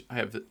page. I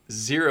have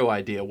zero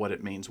idea what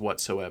it means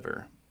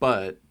whatsoever,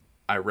 but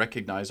I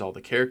recognize all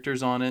the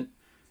characters on it,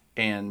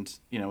 and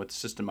with the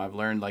system I've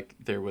learned,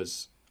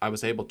 I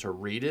was able to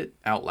read it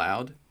out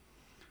loud,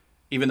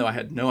 even though I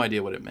had no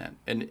idea what it meant.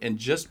 And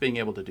just being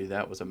able to do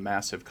that was a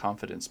massive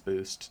confidence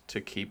boost to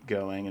keep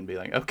going and be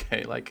like,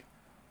 okay,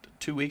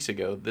 2 weeks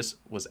ago, this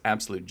was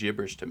absolute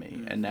gibberish to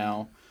me. And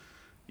now,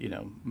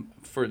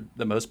 for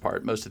the most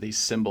part, most of these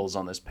symbols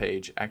on this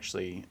page,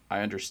 actually,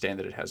 I understand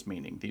that it has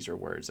meaning. These are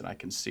words, and I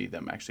can see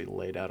them actually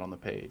laid out on the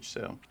page.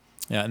 So,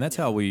 yeah, and that's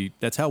how we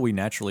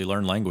naturally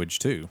learn language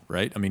too,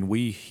 right? I mean,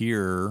 we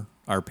hear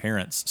our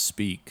parents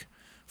speak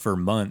for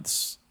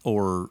months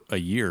or a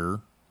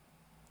year,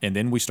 and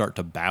then we start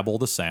to babble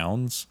the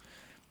sounds.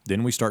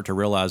 Then we start to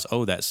realize,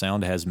 oh, that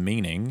sound has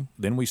meaning.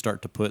 Then we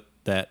start to put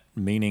that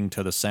meaning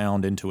to the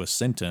sound into a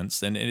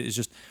sentence. And it's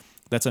just,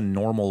 that's a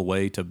normal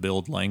way to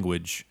build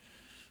language,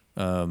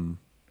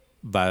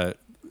 by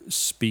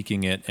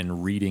speaking it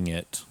and reading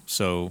it.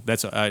 So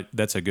that's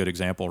a good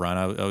example, Ryan.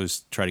 I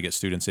always try to get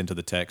students into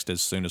the text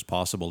as soon as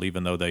possible,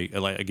 even though they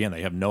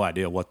have no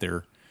idea what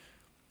they're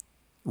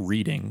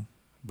reading,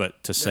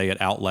 but to say it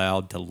out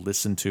loud, to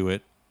listen to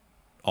it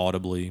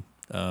audibly,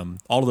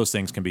 all of those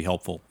things can be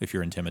helpful if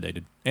you're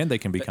intimidated, and they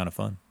can be kind of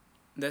fun.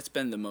 That's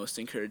been the most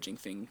encouraging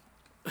thing,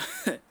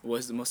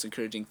 was the most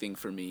encouraging thing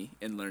for me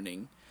in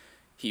learning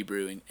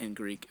Hebrew and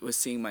Greek, was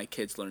seeing my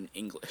kids learn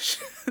English.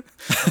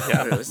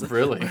 Yeah,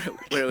 really?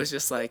 Where it was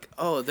just like,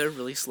 oh, they're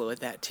really slow at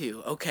that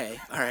too. Okay,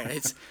 all right,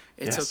 it's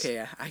yes.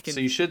 Okay. I can. So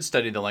you should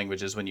study the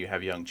languages when you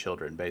have young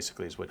children,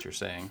 basically, is what you're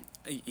saying.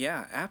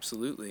 Yeah,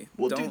 absolutely.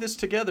 We'll do this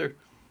together.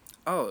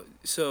 Oh,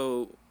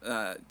 so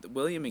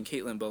William and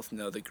Caitlin both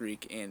know the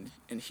Greek and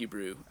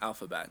Hebrew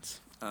alphabets.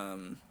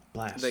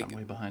 Blast! I'm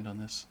way behind on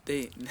this.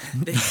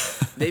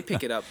 They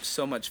pick it up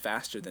so much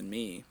faster than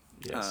me.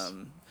 Yes.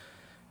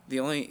 The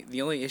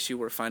only issue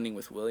we're finding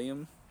with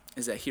William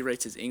is that he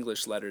writes his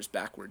English letters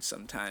backwards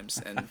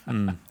sometimes,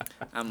 and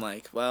I'm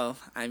like, well,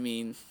 I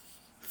mean,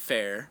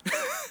 fair.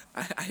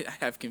 I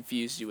have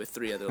confused you with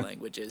 3 other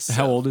languages. So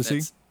how old is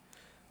he?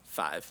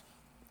 5.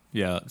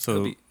 Yeah,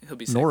 so he'll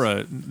be 6.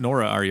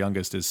 Nora, our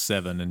youngest, is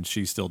 7, and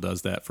she still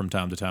does that from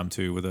time to time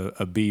too, with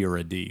a B or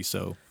a D.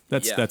 So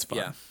that's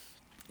fine.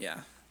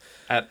 Yeah.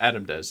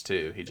 Adam does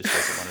too. He just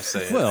doesn't want to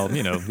say it. Well,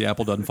 the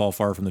apple doesn't fall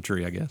far from the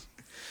tree, I guess.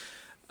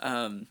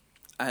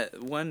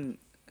 One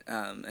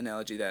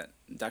analogy that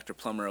Dr.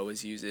 Plummer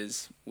always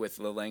uses with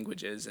the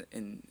languages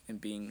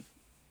and being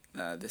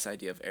this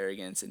idea of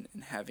arrogance and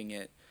having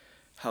it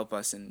help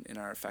us in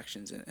our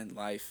affections and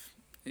life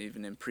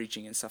even in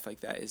preaching and stuff like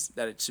that, is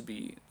that it should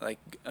be like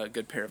a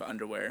good pair of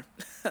underwear.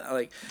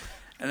 Like,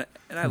 and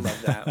I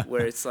love that,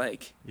 where it's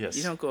like, yes.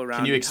 You don't go around.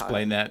 Can you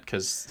explain that?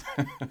 Because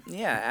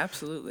yeah,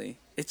 absolutely.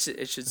 It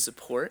should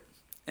support,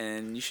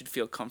 and you should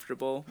feel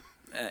comfortable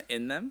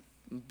in them.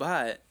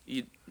 But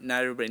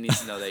not everybody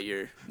needs to know that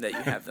you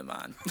have them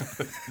on.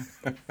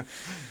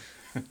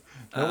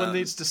 No one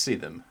needs to see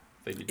them.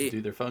 They need to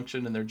do their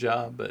function and their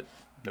job, but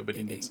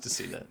nobody needs to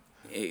see that.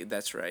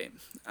 That's right.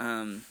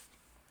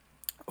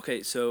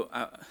 Okay, so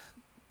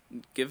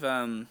give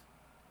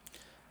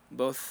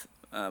both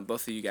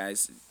of you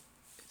guys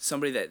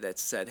somebody that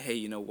said, hey,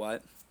 you know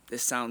what?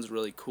 This sounds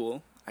really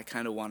cool. I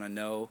kind of want to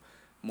know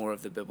more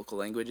of the biblical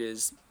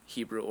languages,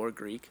 Hebrew or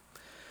Greek.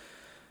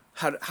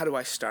 How do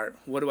I start?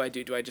 What do I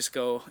do? Do I just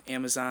go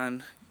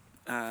Amazon,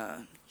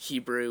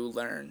 Hebrew,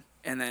 learn,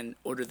 and then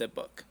order the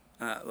book?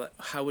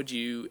 How would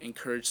you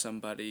encourage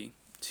somebody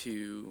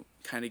to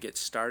kind of get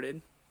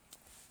started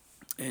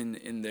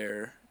in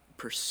their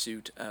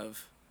pursuit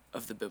of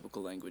the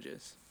biblical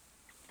languages?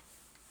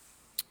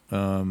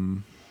 I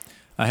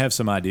have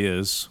some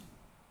ideas.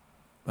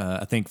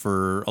 I think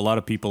for a lot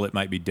of people it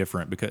might be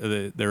different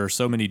because there are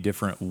so many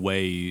different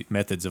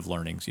methods of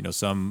learning. You know,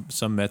 some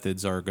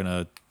methods are going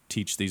to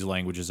teach these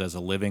languages as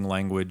a living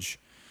language.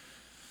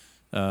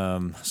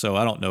 So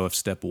I don't know if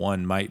step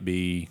one might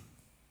be,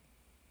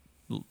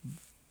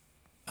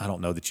 I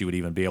don't know that you would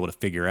even be able to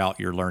figure out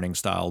your learning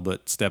style,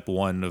 but step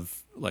one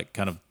of like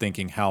kind of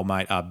thinking, how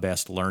might I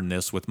best learn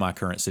this with my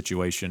current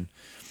situation?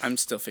 I'm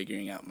still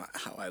figuring out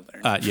how I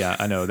learn. Yeah,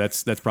 I know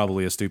that's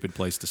probably a stupid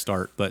place to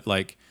start, but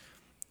like,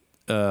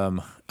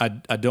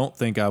 I don't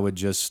think I would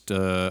just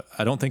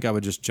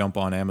jump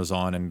on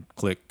Amazon and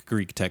click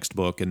Greek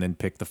textbook and then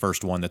pick the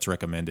first one that's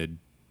recommended.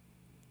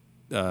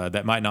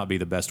 That might not be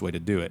the best way to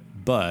do it.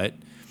 But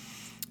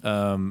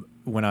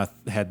when I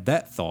had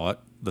that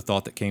thought, the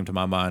thought that came to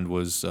my mind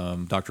was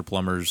Dr.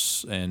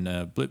 Plummer's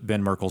and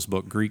Ben Merkel's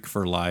book Greek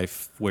for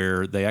Life,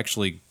 where they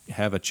actually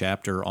have a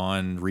chapter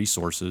on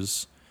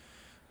resources.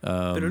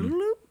 That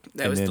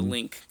was the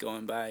link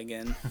going by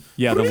again.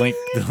 Yeah, the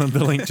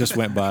link just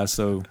went by.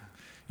 So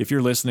if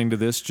you're listening to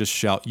this, just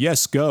shout,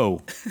 yes,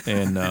 go.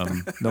 And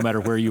no matter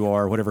where you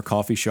are, whatever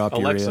coffee shop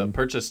Alexa, you're in.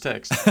 purchase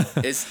text.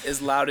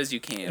 As loud as you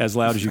can. As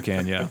loud as you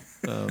can, yeah.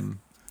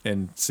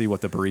 And see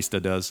what the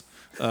barista does.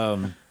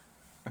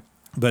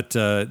 But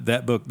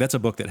that's a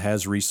book that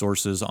has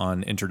resources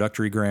on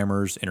introductory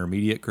grammars,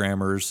 intermediate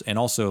grammars, and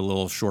also a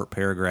little short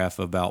paragraph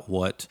about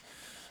what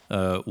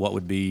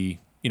would be,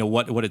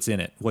 what it's in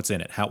it, what's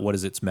in it, what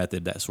is its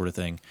method, that sort of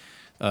thing.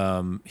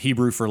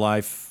 Hebrew for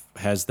Life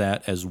has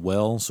that as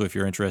well. So if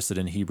you're interested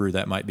in Hebrew,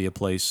 that might be a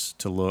place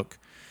to look.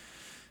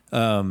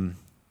 But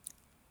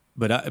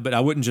I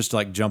wouldn't just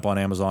like jump on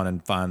Amazon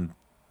and find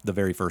the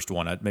very first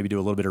one. I'd maybe do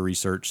a little bit of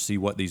research, see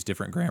what these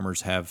different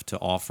grammars have to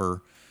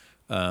offer.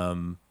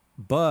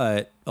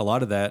 But a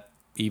lot of that,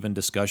 even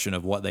discussion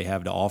of what they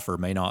have to offer,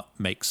 may not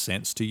make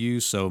sense to you.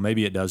 So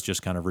maybe it does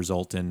just kind of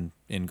result in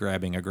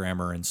grabbing a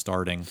grammar and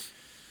starting.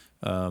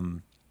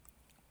 So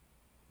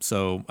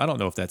I don't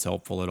know if that's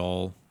helpful at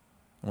all.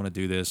 I want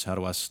to do this. How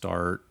do I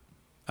start?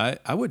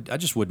 I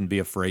just wouldn't be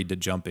afraid to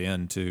jump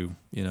into,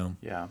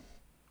 Yeah.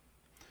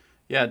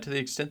 Yeah. To the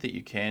extent that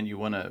you can, you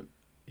want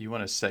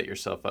to set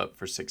yourself up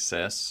for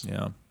success.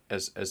 Yeah.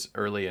 As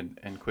early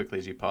and quickly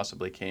as you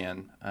possibly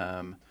can.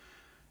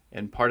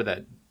 And part of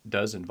that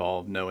does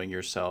involve knowing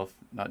yourself,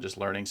 not just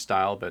learning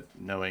style, but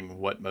knowing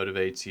what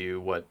motivates you,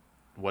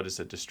 what is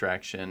a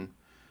distraction.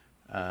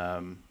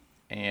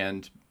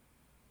 And,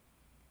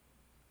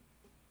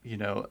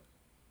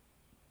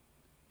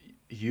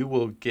 you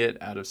will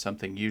get out of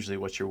something usually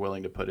what you're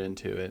willing to put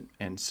into it.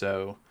 And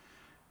so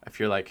if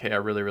you're like, hey, I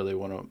really, really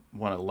want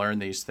to learn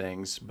these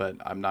things, but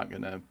I'm not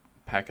going to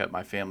pack up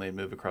my family and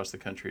move across the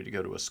country to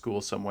go to a school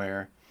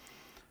somewhere,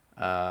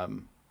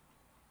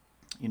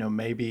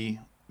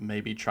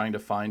 maybe trying to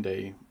find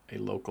a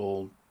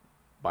local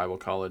Bible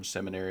college,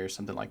 seminary, or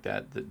something like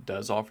that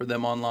does offer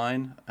them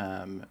online.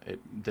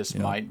 This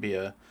might be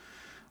a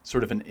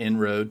sort of an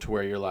inroad to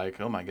where you're like,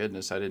 oh my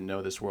goodness, I didn't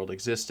know this world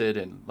existed,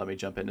 and let me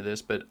jump into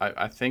this. But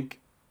I think,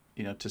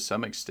 to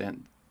some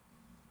extent,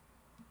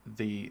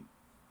 the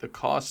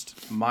cost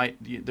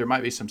there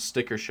might be some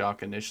sticker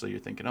shock initially.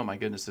 You're thinking, oh my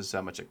goodness, this is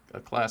how much a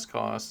class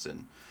costs,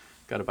 and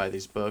got to buy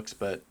these books.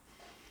 But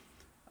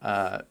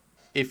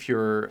if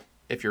you're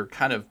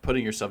kind of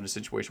putting yourself in a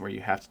situation where you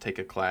have to take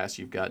a class,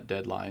 you've got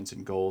deadlines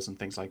and goals and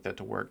things like that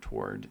to work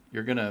toward,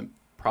 you're going to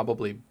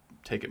probably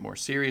take it more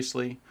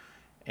seriously,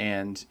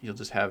 and you'll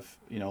just have,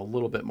 a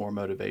little bit more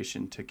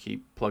motivation to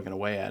keep plugging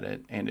away at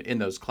it. And in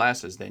those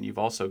classes, then you've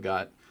also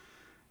got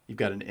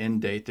an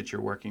end date that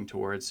you're working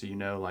towards. So,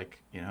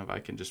 if I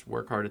can just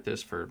work hard at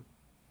this for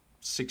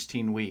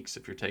 16 weeks,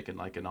 if you're taking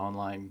like an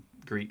online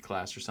Greek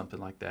class or something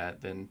like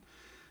that, then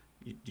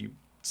you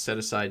set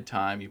aside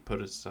time, you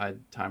put aside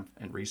time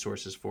and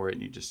resources for it,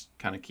 and you just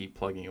kind of keep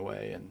plugging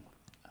away. And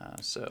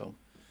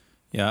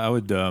Yeah, I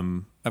would.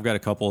 I've got a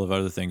couple of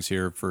other things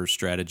here for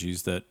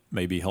strategies that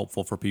may be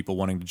helpful for people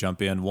wanting to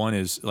jump in. One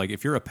is like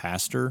if you're a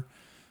pastor,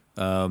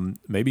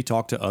 Maybe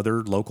talk to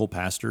other local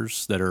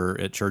pastors that are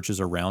at churches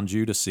around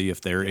you to see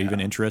if they're even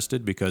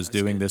interested, because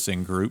doing this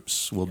in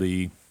groups will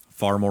be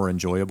far more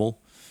enjoyable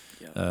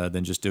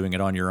than just doing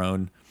it on your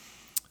own.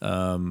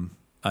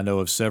 I know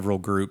of several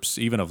groups,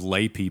 even of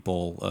lay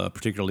people,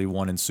 particularly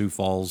one in Sioux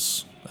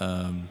Falls,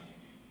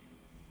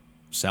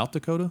 South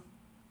Dakota.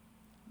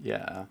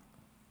 Yeah.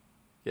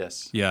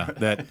 Yes. Yeah,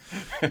 that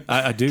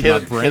I do.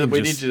 Caleb, my brain Caleb,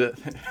 we just, need you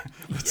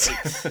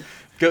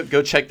to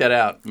go check that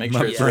out. Make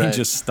sure my it's brain right.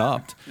 just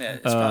stopped. Yeah,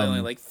 it's probably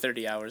only like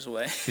 30 hours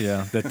away.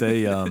 Yeah, that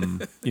they,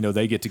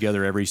 they get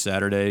together every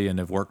Saturday and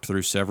have worked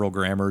through several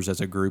grammars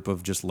as a group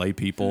of just lay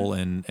people,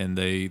 and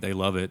they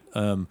love it.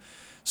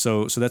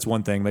 So that's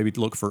one thing. Maybe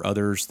look for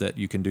others that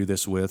you can do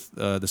this with.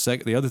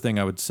 The other thing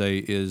I would say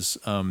is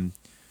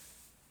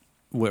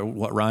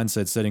what Ryan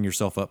said, setting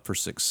yourself up for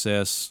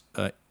success.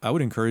 I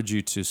would encourage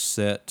you to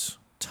set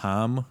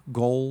time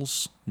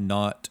goals,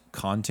 not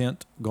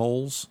content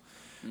goals.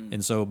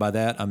 And so by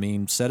that, I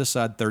mean, set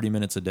aside 30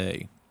 minutes a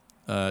day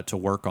to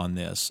work on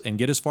this and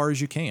get as far as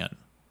you can.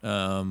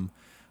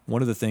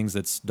 One of the things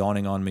that's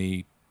dawning on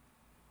me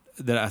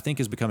that I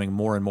think is becoming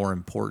more and more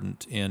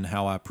important in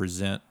how I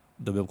present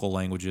the biblical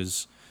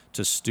languages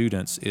to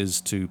students is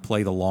to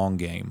play the long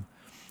game.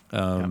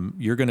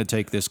 You're going to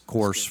take this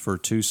course for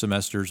 2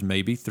 semesters,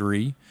 maybe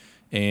 3,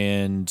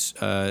 and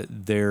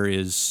there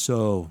is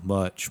so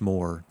much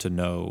more to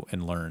know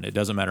and learn. It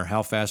doesn't matter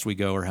how fast we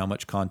go or how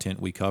much content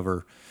we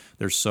cover.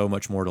 There's so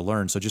much more to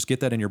learn. So just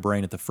get that in your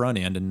brain at the front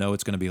end and know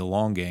it's going to be a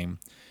long game.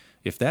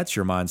 If that's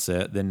your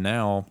mindset, then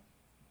now,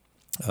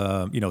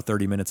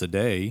 30 minutes a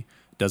day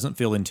doesn't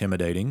feel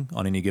intimidating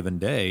on any given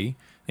day.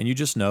 And you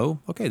just know,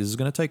 okay, this is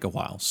going to take a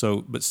while.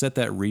 So, but set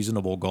that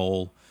reasonable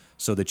goal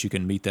so that you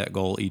can meet that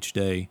goal each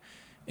day.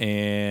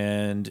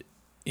 And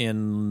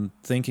in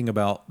thinking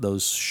about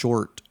those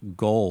short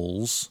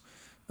goals,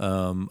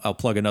 I'll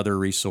plug another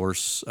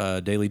resource,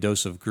 Daily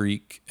Dose of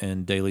Greek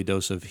and Daily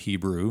Dose of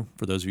Hebrew,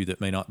 for those of you that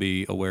may not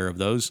be aware of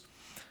those.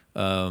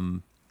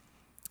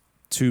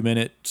 2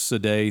 minutes a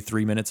day,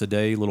 3 minutes a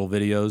day, little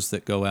videos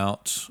that go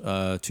out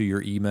to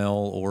your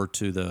email or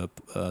to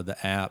the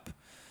app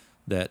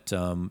that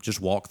just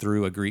walk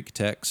through a Greek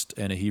text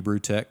and a Hebrew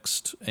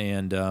text.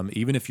 And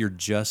even if you're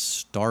just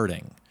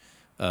starting,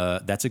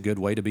 that's a good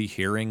way to be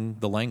hearing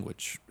the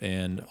language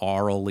and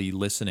orally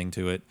listening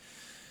to it.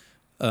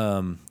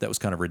 That was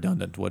kind of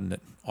redundant, wasn't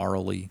it?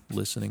 Orally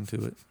listening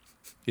to it.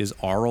 Is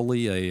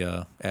orally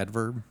a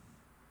adverb?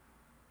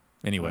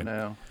 Anyway,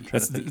 No,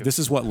 this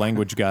is what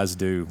language guys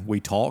do. We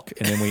talk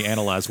and then we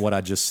analyze what I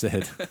just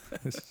said.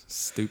 It's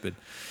stupid.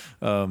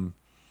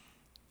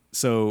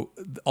 So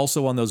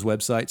also on those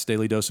websites,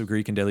 Daily Dose of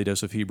Greek and Daily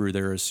Dose of Hebrew,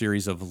 there are a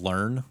series of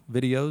learn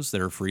videos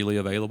that are freely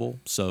available.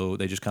 So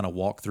they just kind of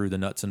walk through the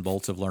nuts and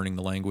bolts of learning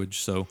the language.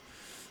 So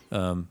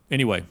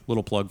anyway,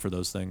 little plug for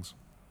those things.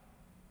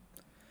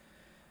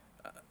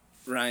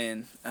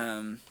 Ryan,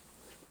 want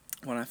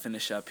to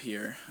finish up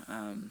here.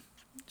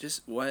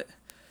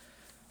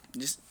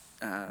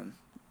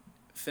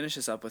 Finish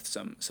us up with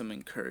some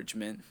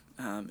encouragement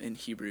in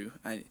Hebrew.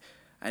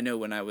 I know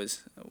when I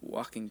was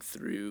walking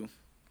through,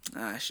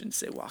 I shouldn't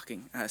say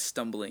walking,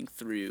 stumbling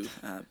through,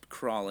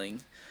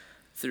 crawling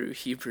through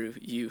Hebrew,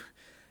 you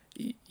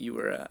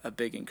were a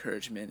big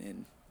encouragement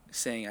in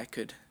saying I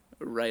could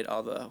write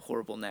all the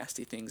horrible,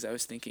 nasty things I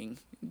was thinking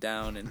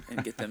down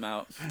and get them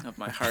out of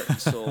my heart and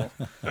soul.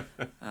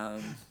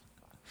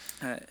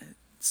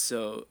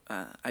 So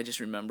I just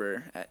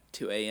remember at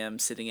 2 a.m.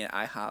 sitting at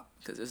IHOP,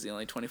 because it was the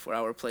only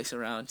 24-hour place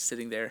around,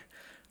 sitting there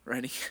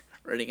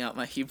writing out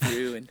my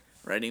Hebrew and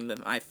writing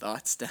my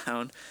thoughts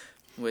down,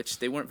 which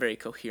they weren't very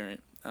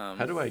coherent.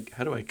 How do I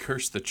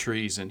curse the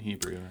trees in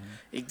Hebrew?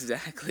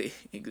 Exactly.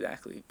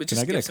 But Can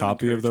I get a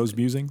copy of those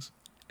musings?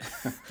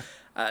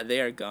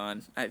 They are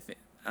gone.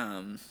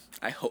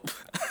 I hope.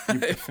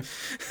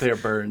 They are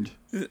burned.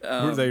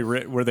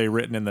 Were they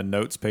written in the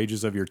notes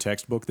pages of your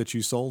textbook that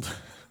you sold?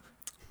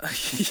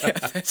 Yeah,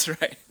 that's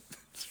right.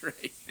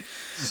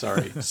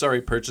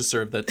 Sorry,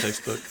 purchaser of that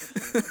textbook.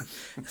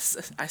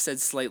 I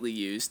said slightly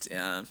used.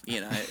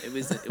 It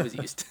was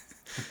used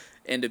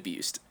and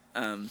abused.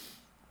 But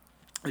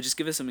just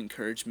give us some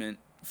encouragement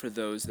for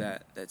those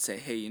that say,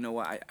 hey, you know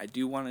what, I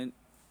do want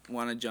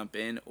to jump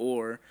in,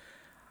 or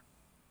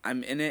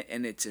I'm in it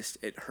and it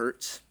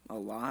hurts a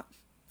lot.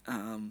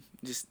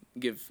 Just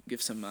give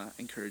some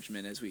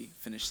encouragement as we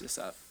finish this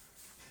up.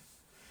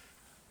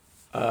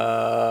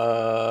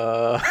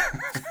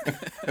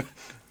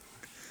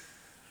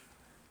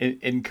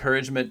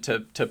 Encouragement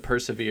to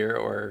persevere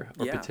or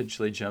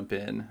potentially jump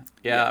in.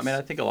 Yeah, yes. I mean,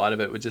 I think a lot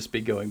of it would just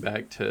be going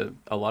back to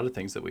a lot of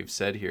things that we've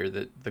said here,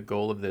 that the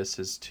goal of this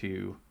is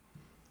to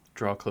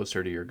draw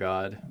closer to your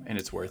God, and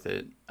it's worth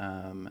it.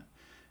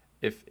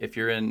 If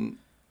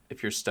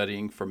you're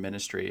studying for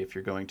ministry, if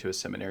you're going to a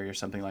seminary or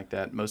something like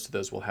that, most of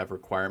those will have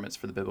requirements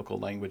for the biblical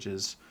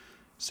languages.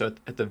 So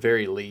at the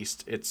very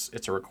least, it's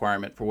a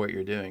requirement for what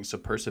you're doing. So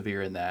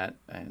persevere in that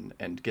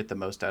and get the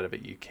most out of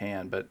it you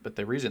can. But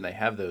the reason they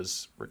have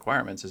those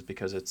requirements is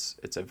because it's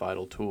a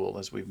vital tool,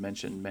 as we've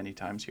mentioned many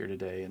times here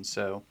today. And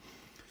so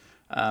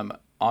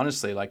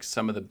Honestly, like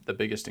some of the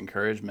biggest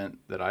encouragement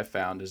that I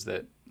found is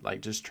that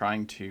like just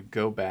trying to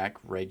go back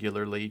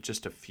regularly,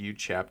 just a few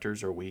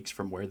chapters or weeks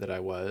from where that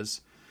I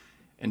was,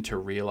 and to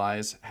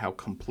realize how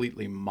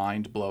completely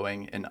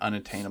mind-blowing and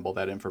unattainable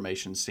that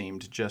information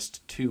seemed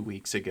just 2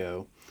 weeks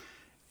ago.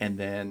 And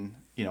then,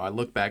 I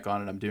look back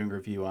on it, I'm doing a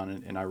review on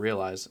it, and I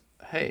realize,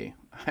 hey,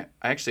 I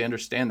actually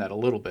understand that a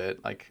little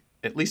bit, like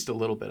at least a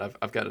little bit.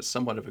 I've got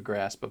somewhat of a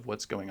grasp of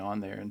what's going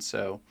on there. And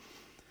so,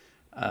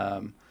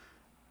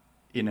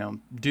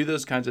 do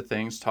those kinds of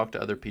things, talk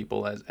to other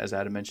people, as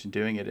Adam mentioned,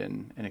 doing it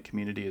in a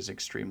community is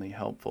extremely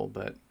helpful.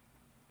 But,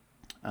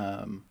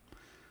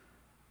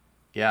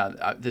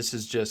 this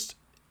is just,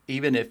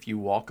 even if you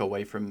walk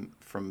away from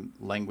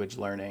language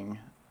learning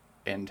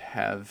and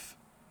have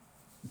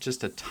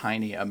just a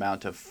tiny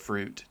amount of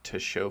fruit to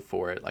show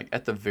for it, like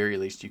at the very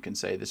least you can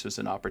say this was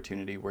an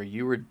opportunity where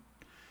you were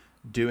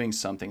doing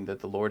something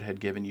that the Lord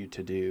had given you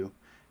to do.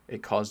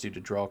 It caused you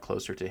to draw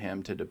closer to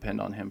him, to depend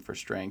on him for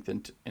strength,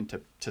 and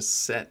to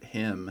set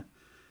him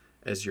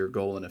as your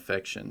goal and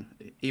affection,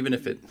 even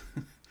if it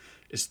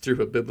is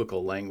through a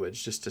biblical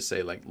language, just to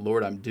say like,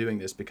 Lord, I'm doing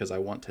this because I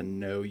want to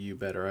know you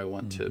better. I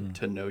want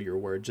to know your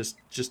word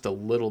just a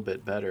little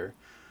bit better.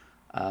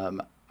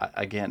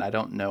 Again, I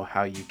don't know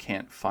how you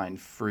can't find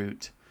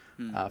fruit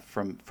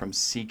from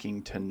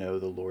seeking to know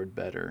the Lord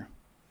better.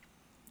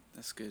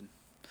 That's good.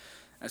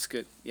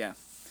 Yeah.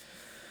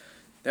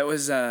 That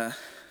was,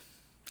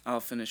 I'll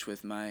finish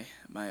with my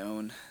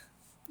own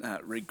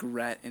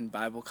regret in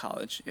Bible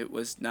college. It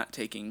was not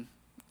taking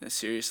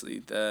seriously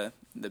the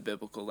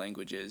biblical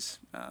languages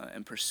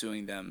and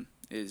pursuing them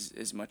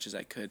as much as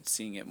I could,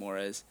 seeing it more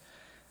as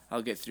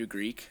I'll get through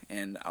Greek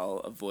and I'll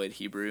avoid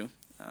Hebrew.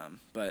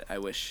 But I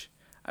wish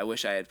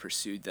I had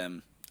pursued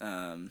them.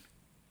 And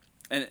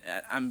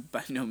I'm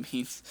by no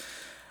means,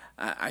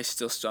 I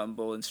still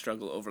stumble and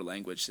struggle over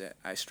language. That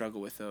I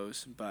struggle with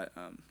those, but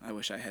I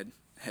wish I had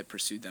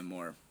pursued them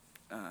more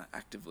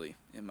actively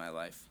in my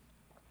life.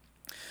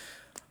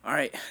 All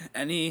right,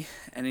 any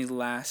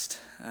last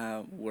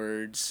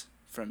words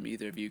from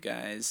either of you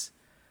guys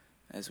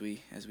as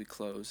we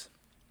close?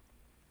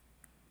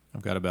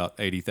 I've got about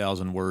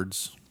 80,000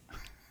 words.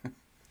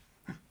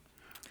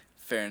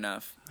 Fair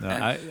enough.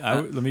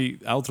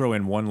 I'll throw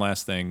in one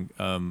last thing.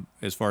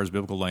 As far as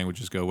biblical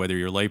languages go, whether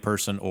you're a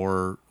layperson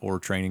or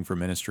training for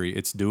ministry,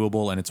 it's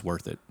doable and it's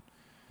worth it.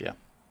 Yeah,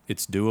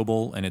 it's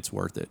doable and it's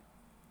worth it.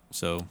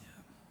 So,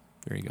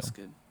 there you go.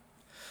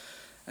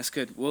 That's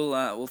good.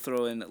 We'll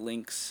throw in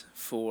links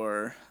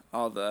for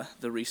all the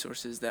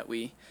resources that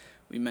we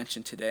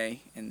mentioned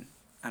today, and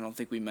I don't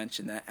think we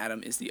mentioned that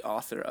Adam is the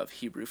author of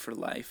Hebrew for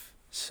Life.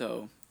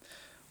 So,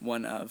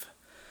 one of.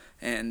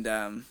 And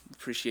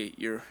appreciate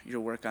your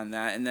work on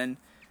that. And then,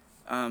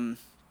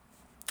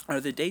 are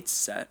the dates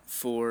set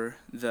for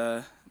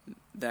that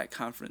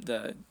conference,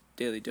 the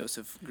Daily Dose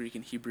of Greek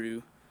and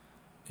Hebrew?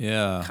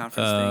 Yeah,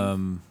 conference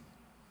thing?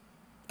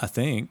 I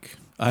think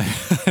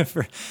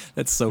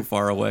that's so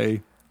far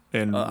away,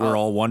 and we're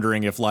all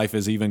wondering if life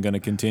is even going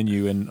to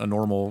continue in a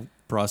normal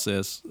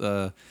process.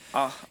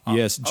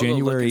 Yes,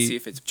 January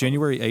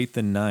 8th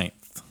and 9th.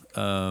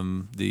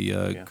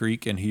 The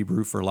Greek and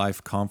Hebrew for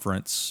Life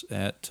conference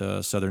at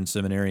Southern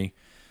Seminary.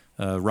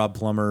 Rob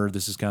Plummer,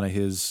 this is kind of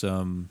his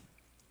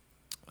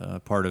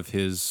part of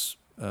his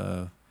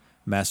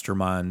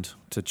mastermind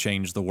to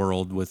change the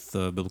world with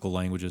biblical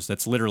languages.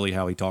 That's literally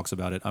how he talks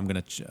about it.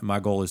 My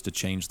goal is to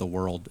change the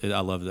world. I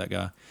love that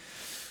guy.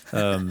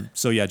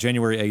 So yeah,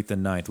 January 8th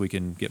and 9th, we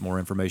can get more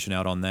information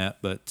out on that,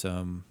 but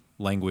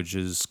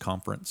languages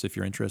conference if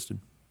you're interested.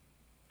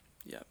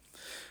 Yep.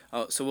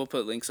 Oh, so we'll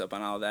put links up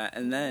on all that.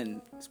 And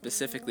then,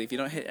 specifically, if you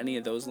don't hit any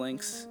of those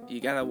links, you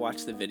got to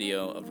watch the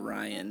video of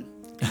Ryan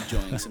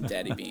enjoying some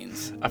Daddy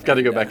Beans. I've got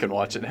to go back and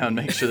watch it now and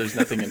make sure there's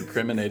nothing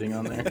incriminating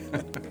on there.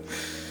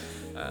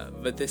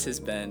 But this has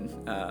been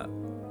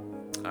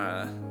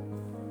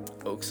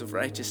Oaks of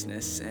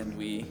Righteousness, and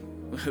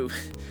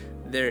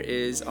there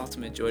is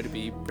ultimate joy to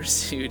be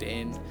pursued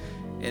in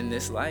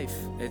this life.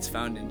 It's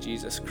found in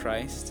Jesus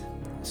Christ,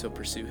 so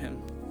pursue him.